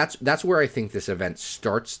well. Like that's where I think this event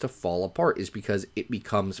starts to fall apart, is because it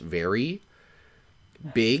becomes very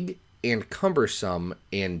big and cumbersome,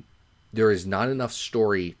 and there is not enough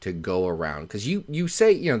story to go around. Because you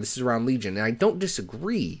say, this is around Legion, and I don't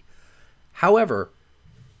disagree. However,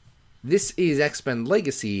 this is X-Men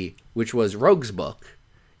Legacy, which was Rogue's book,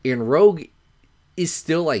 and Rogue is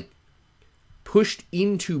still like pushed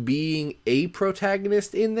into being a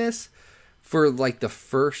protagonist in this for like the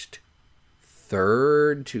first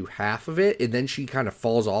third to half of it, and then she kind of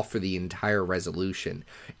falls off for the entire resolution.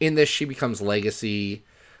 In this, she becomes Legacy,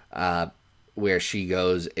 where she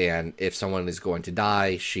goes, and if someone is going to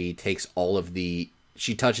die, she takes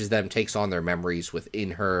she touches them, takes on their memories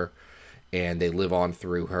within her, and they live on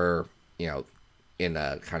through her, in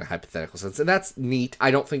a kind of hypothetical sense. And that's neat.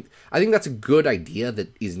 I think that's a good idea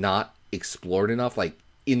that is not explored enough, like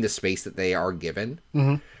in the space that they are given.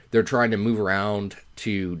 Mm-hmm. They're trying to move around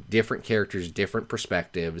to different characters, different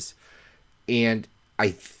perspectives, and I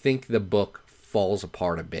think the book falls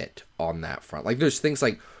apart a bit on that front. Like there's things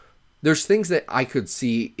that I could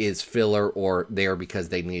see is filler or there because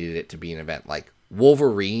they needed it to be an event. Like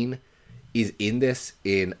Wolverine is in this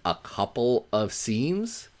in a couple of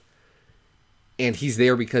scenes, and he's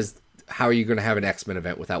there because how are you going to have an X-Men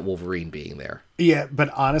event without Wolverine being there? Yeah, but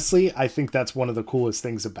honestly, I think that's one of the coolest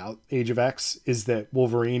things about Age of X is that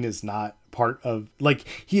Wolverine is not part of, like,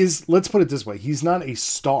 he is, let's put it this way, he's not a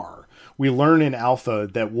star. We learn in Alpha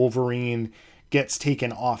that Wolverine gets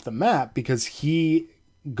taken off the map because he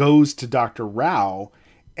goes to Dr. Rao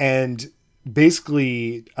and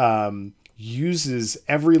basically uses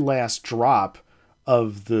every last drop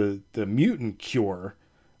of the mutant cure,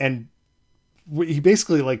 and he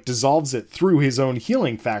basically like dissolves it through his own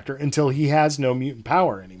healing factor until he has no mutant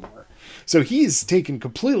power anymore. So he's taken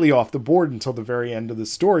completely off the board until the very end of the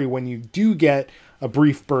story, when you do get a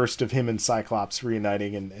brief burst of him and Cyclops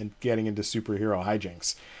reuniting and getting into superhero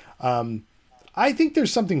hijinks. I think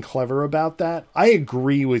there's something clever about that. I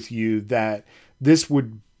agree with you that this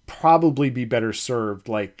would probably be better served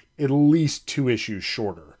like at least 2 issues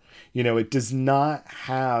shorter. You know, it does not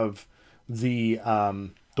have the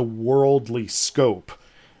worldly scope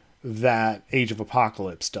that Age of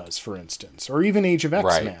Apocalypse does, for instance, or even Age of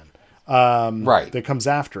X-Men, that comes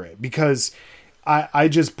after it. Because I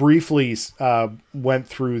just briefly went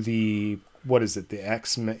through the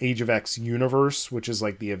Age of X universe, which is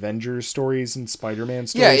like the Avengers stories and Spider-Man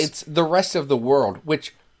stories. Yeah, it's the rest of the world,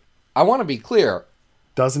 which I want to be clear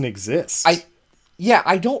doesn't exist.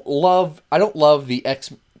 I don't love the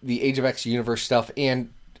Age of X universe stuff, and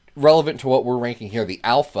relevant to what we're ranking here, the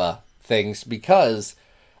Alpha things, because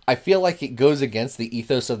I feel like it goes against the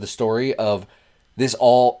ethos of the story of this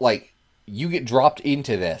all, like, you get dropped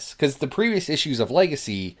into this. Because the previous issues of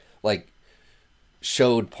Legacy, like,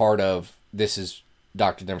 showed part of this is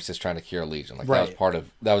Dr. Nemesis trying to cure Legion. Like, right.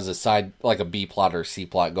 that was a side, like a B plot or C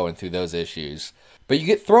plot going through those issues. But you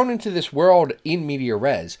get thrown into this world in media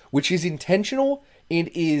res, which is intentional and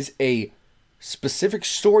is a specific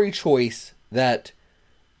story choice that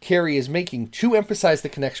Carey is making to emphasize the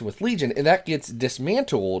connection with Legion, and that gets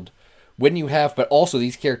dismantled when you have, but also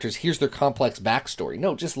these characters, here's their complex backstory.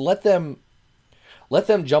 No, just let them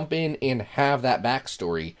jump in and have that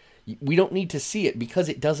backstory. We don't need to see it because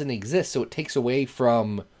it doesn't exist, so it takes away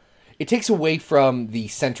from the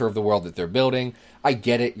center of the world that they're building. I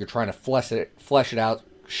get it, you're trying to flesh it out,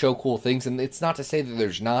 show cool things, and it's not to say that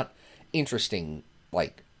there's not interesting,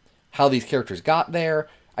 like, how these characters got there.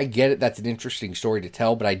 I get it, that's an interesting story to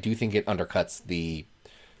tell, but I do think it undercuts the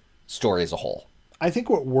story as a whole. I think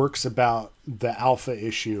what works about the Alpha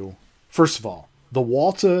issue, first of all, the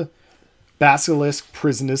Walta Basilisk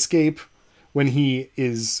prison escape, when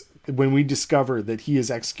we discover that he is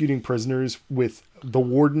executing prisoners with the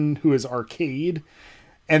warden who is Arcade,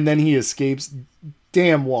 and then he escapes,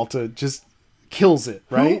 damn, Walta just kills it,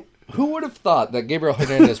 right? Who would have thought that Gabriel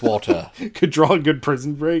Hernandez Walta could draw a good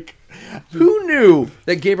prison break? Who knew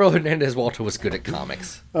that Gabriel Hernandez Walta was good at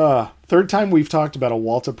comics? Third time we've talked about a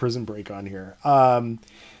Walta prison break on here.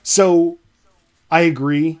 So I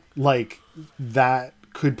agree, like, that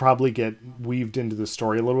could probably get weaved into the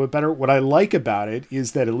story a little bit better. What I like about it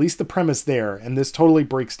is that at least the premise there, and this totally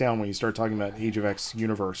breaks down when you start talking about Age of X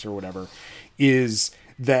universe or whatever, is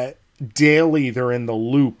that daily they're in the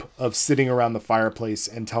loop of sitting around the fireplace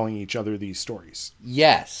and telling each other these stories.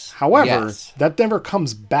 Yes. However, that never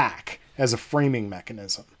comes back as a framing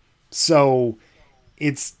mechanism. So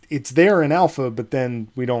it's there in Alpha, but then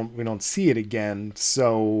we don't see it again.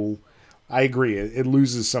 So I agree, it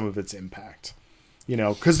loses some of its impact. You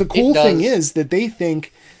know, because the cool thing is that they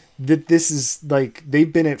think that this is like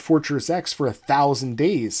they've been at Fortress X for 1,000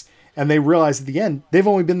 days, and they realize at the end they've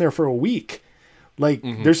only been there for a week. Like,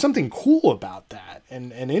 there's something cool about that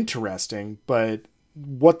and interesting, but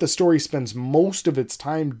what the story spends most of its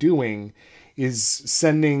time doing is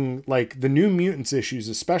sending, like, the New Mutants issues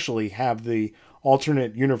especially have the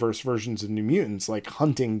alternate universe versions of New Mutants, like,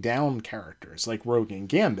 hunting down characters like Rogue and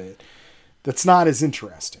Gambit. That's not as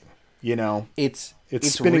interesting, you know? It's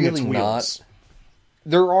spinning really its wheels. not.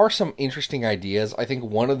 There are some interesting ideas. I think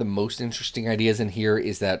one of the most interesting ideas in here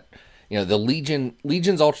is that, you know, the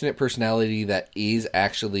Legion's alternate personality that is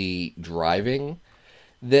actually driving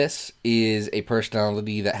this is a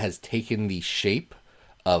personality that has taken the shape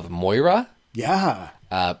of Moira. Yeah.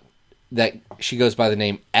 That she goes by the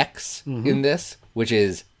name X in this, which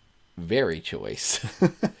is very choice.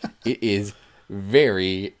 It is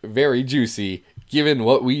very, very juicy, given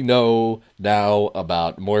what we know now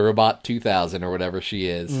about Moirabot 2000 or whatever she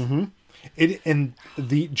is.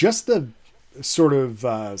 The sort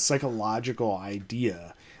of psychological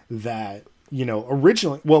idea that, you know,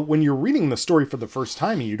 originally, well, when you're reading the story for the first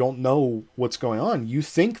time and you don't know what's going on, you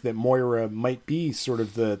think that Moira might be sort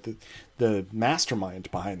of the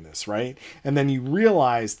mastermind behind this, right? And then you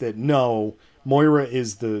realize that no, Moira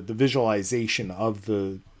is the visualization of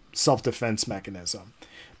the self-defense mechanism.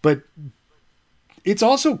 But it's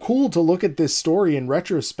also cool to look at this story in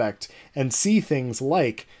retrospect and see things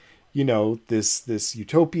like, this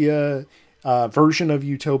Utopia version of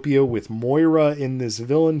Utopia with Moira in this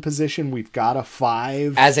villain position. We've got a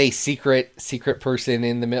 5 as a secret person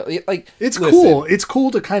in the middle. Like, it's listen, cool. It's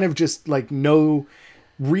cool to kind of just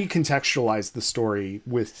recontextualize the story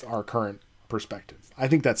with our current perspective. I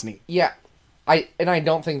think that's neat. Yeah, I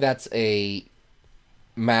don't think that's a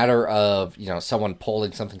matter of someone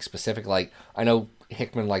pulling something specific. Like, I know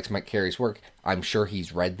Hickman likes Mike Carey's work. I'm sure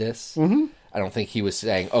he's read this. Mm-hmm. I don't think he was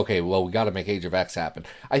saying, okay, well, we got to make Age of X happen.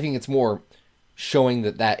 I think it's more showing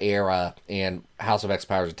that era and House of X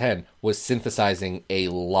Powers of 10 was synthesizing a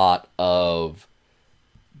lot of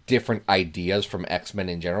different ideas from X-Men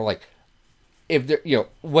in general. Like, if there,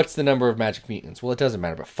 what's the number of Magic Mutants? Well, it doesn't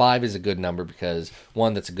matter, but 5 is a good number because,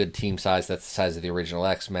 one, that's a good team size. That's the size of the original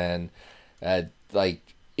X-Men. It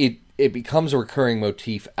becomes a recurring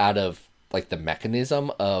motif out of, like, the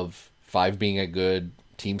mechanism of 5 being a good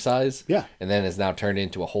team size. Yeah. And then is now turned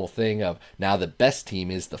into a whole thing of now the best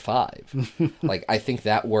team is the 5. Like, I think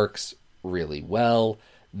that works really well.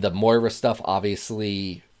 The Moira stuff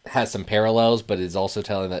obviously has some parallels, but is also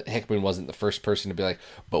telling that Hickman wasn't the first person to be like,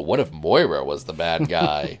 but what if Moira was the bad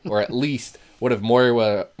guy? Or at least, what if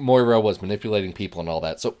Moira was manipulating people and all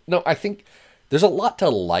that? So, no, I think there's a lot to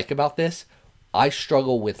like about this. I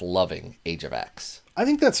struggle with loving Age of X. I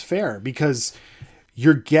think that's fair because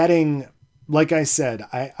you're getting, like I said,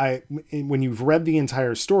 I when you've read the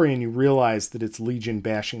entire story and you realize that it's Legion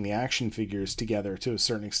bashing the action figures together to a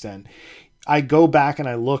certain extent, I go back and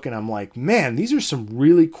I look and I'm like, man, these are some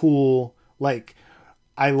really cool, like,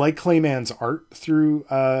 I like Clayman's art through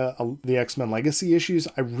the X-Men Legacy issues.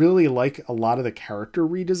 I really like a lot of the character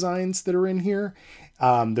redesigns that are in here.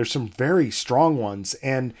 There's some very strong ones,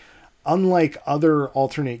 and unlike other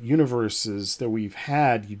alternate universes that we've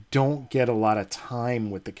had, you don't get a lot of time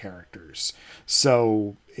with the characters.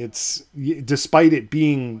 So it's, despite it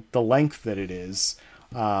being the length that it is,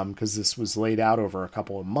 because this was laid out over a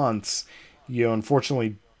couple of months, you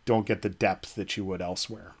unfortunately don't get the depth that you would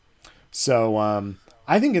elsewhere. So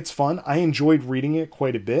I think it's fun. I enjoyed reading it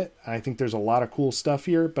quite a bit. I think there's a lot of cool stuff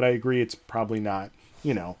here, but I agree it's probably not,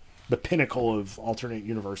 the pinnacle of alternate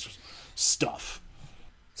universe stuff.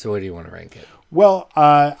 So where do you want to rank it? Well,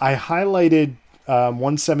 I highlighted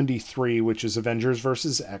 173, which is Avengers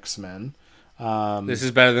versus X-Men. This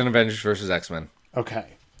is better than Avengers versus X-Men. Okay.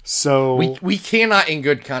 So we cannot, in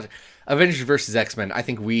good conscience, Avengers versus X-Men, I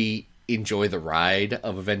think we enjoy the ride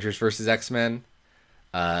of Avengers versus X-Men.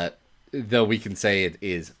 Though we can say it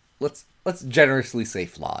is, let's generously say,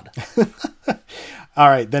 flawed. All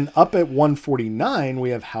right, then up at 149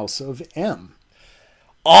 we have House of M.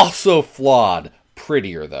 Also flawed.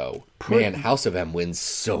 Prettier, though. Man, House of M wins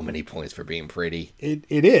so many points for being pretty. It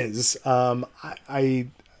is. I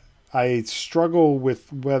struggle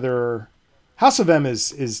with whether House of M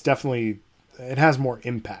is definitely, it has more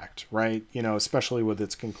impact, right? Especially with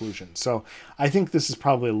its conclusion. So I think this is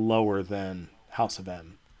probably lower than House of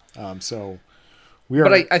M. So we are.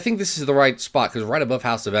 But I think this is the right spot because right above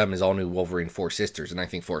House of M is All New Wolverine 4 Sisters, and I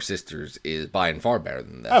think 4 Sisters is by and far better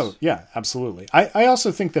than this. Oh, yeah, absolutely. I also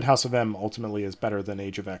think that House of M ultimately is better than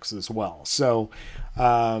Age of X as well. So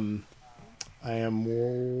I am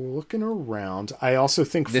looking around. I also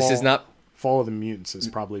think Fall of the Mutants is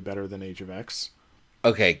probably better than Age of X.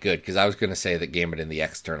 Okay, good, because I was going to say that Gambit and the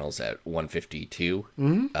Externals at 152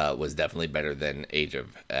 was definitely better than Age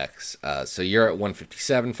of X. So you're at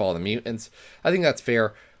 157, Fall of the Mutants. I think that's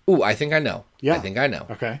fair. Ooh, I think I know. Yeah. I think I know.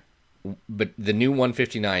 Okay. But the new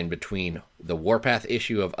 159 between the Warpath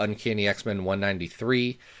issue of Uncanny X-Men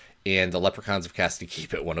 193 and the Leprechauns of Cassidy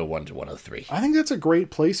Keep at 101 to 103. I think that's a great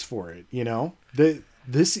place for it,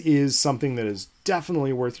 This is something that is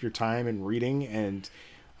definitely worth your time in reading, and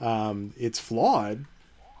it's flawed,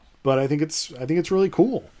 but I think it's really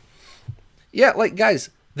cool. Yeah, like, guys,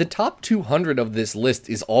 the top 200 of this list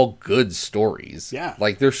is all good stories. Yeah.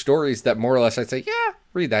 Like, they're stories that more or less I'd say, yeah,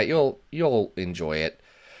 read that. You'll enjoy it.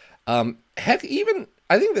 Heck, even,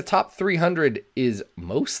 I think the top 300 is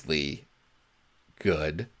mostly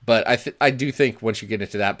good, but I do think once you get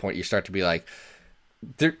into that point, you start to be like,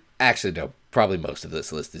 probably most of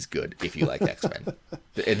this list is good if you like X-Men.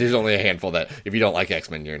 There's only a handful that if you don't like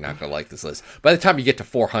X-Men, you're not going to like this list. By the time you get to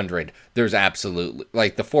 400, there's absolutely,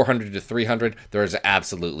 like the 400 to 300, there's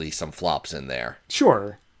absolutely some flops in there.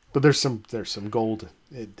 Sure, but there's some gold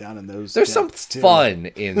down in those. There's some fun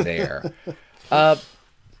in there.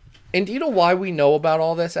 And do you know why we know about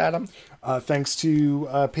all this, Adam? Thanks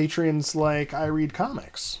to patrons like I Read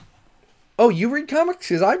Comics. Oh, you read comics?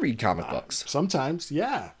 Because I read comic books. Sometimes,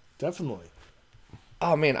 yeah. definitely.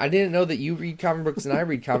 Oh man, I didn't know that you read comic books and I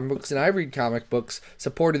read comic books and I read comic books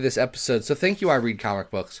supported this episode. So thank you, I read comic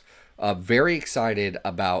books. Very excited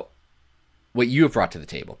about what you have brought to the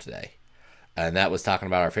table today. And that was talking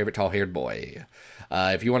about our favorite tall-haired boy.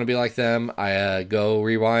 If you want to be like them, I go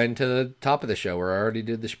rewind to the top of the show where I already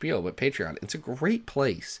did the spiel, but Patreon. It's a great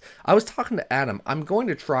place. I was talking to Adam. I'm going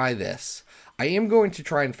to try this. I am going to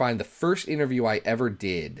try and find the first interview I ever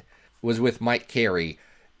did was with Mike Carey,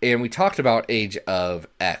 and we talked about Age of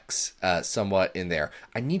X somewhat in there.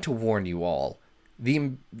 I need to warn you all.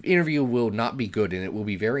 The interview will not be good, and it will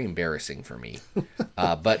be very embarrassing for me.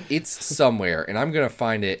 But it's somewhere, and I'm going to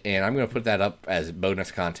find it, and I'm going to put that up as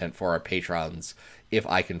bonus content for our patrons if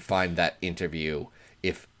I can find that interview,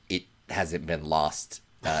 if it hasn't been lost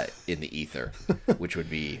in the ether, which would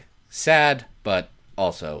be sad, but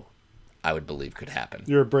also I would believe could happen.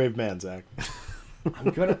 You're a brave man, Zach.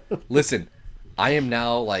 I'm going to... Listen, I am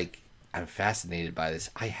now, like... I'm fascinated by this.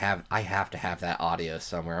 I have to have that audio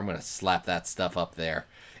somewhere. I'm going to slap that stuff up there.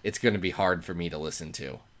 It's going to be hard for me to listen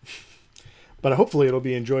to. But hopefully it'll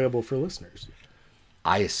be enjoyable for listeners.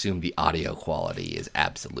 I assume the audio quality is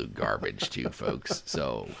absolute garbage too, folks.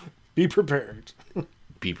 So be prepared.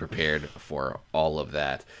 Be prepared for all of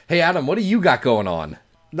that. Hey, Adam, what do you got going on?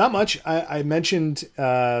 Not much. I mentioned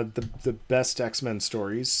the best X-Men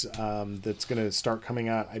stories that's going to start coming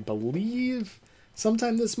out, I believe...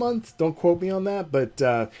 sometime this month. Don't quote me on that, but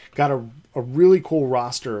got a really cool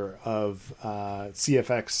roster of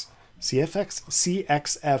CXF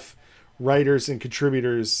writers and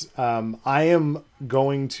contributors. I am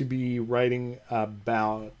going to be writing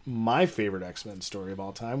about my favorite X-Men story of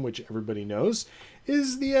all time, which everybody knows,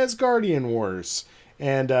 is the Asgardian Wars.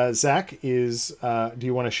 And Zach, do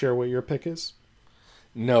you want to share what your pick is?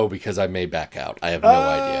 No, because I may back out. I have no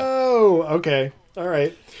idea. Oh, okay. All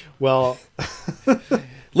right. Well,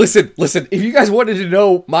 listen. If you guys wanted to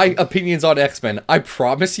know my opinions on X-Men, I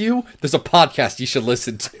promise you, there's a podcast you should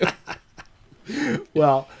listen to.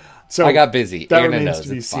 Well, so I got busy. That Anna remains knows. to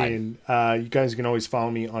be It's seen. You guys can always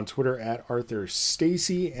follow me on Twitter at Arthur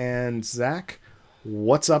Stacy. And Zach,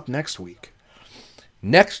 what's up next week?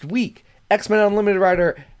 Next week, X-Men Unlimited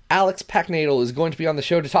writer Alex Packnadel is going to be on the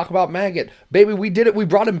show to talk about Maggot. Baby, we did it. We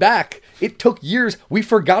brought him back. It took years. We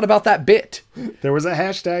forgot about that bit. There was a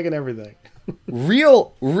hashtag and everything.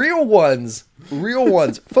 Real ones.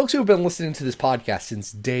 Folks who have been listening to this podcast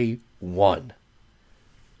since day one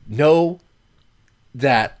know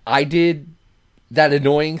that I did that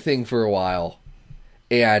annoying thing for a while,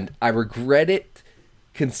 and I regret it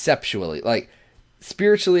conceptually. Like,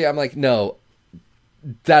 spiritually, I'm like, no,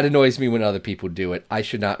 that annoys me when other people do it. I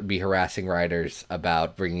should not be harassing writers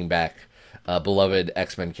about bringing back a beloved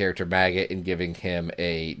X-Men character Maggot and giving him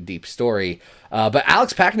a deep story. But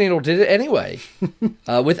Alex Packnadel did it anyway,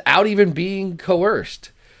 without even being coerced.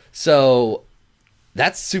 So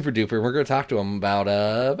that's super duper. We're going to talk to him about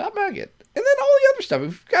Maggot. And then all the other stuff.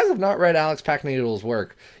 If you guys have not read Alex Packnadel's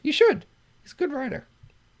work, you should. He's a good writer.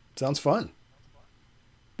 Sounds fun.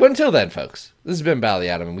 But until then, folks, this has been Bally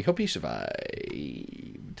Adam, and we hope you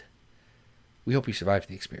survived. We hope you survived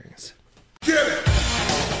the experience.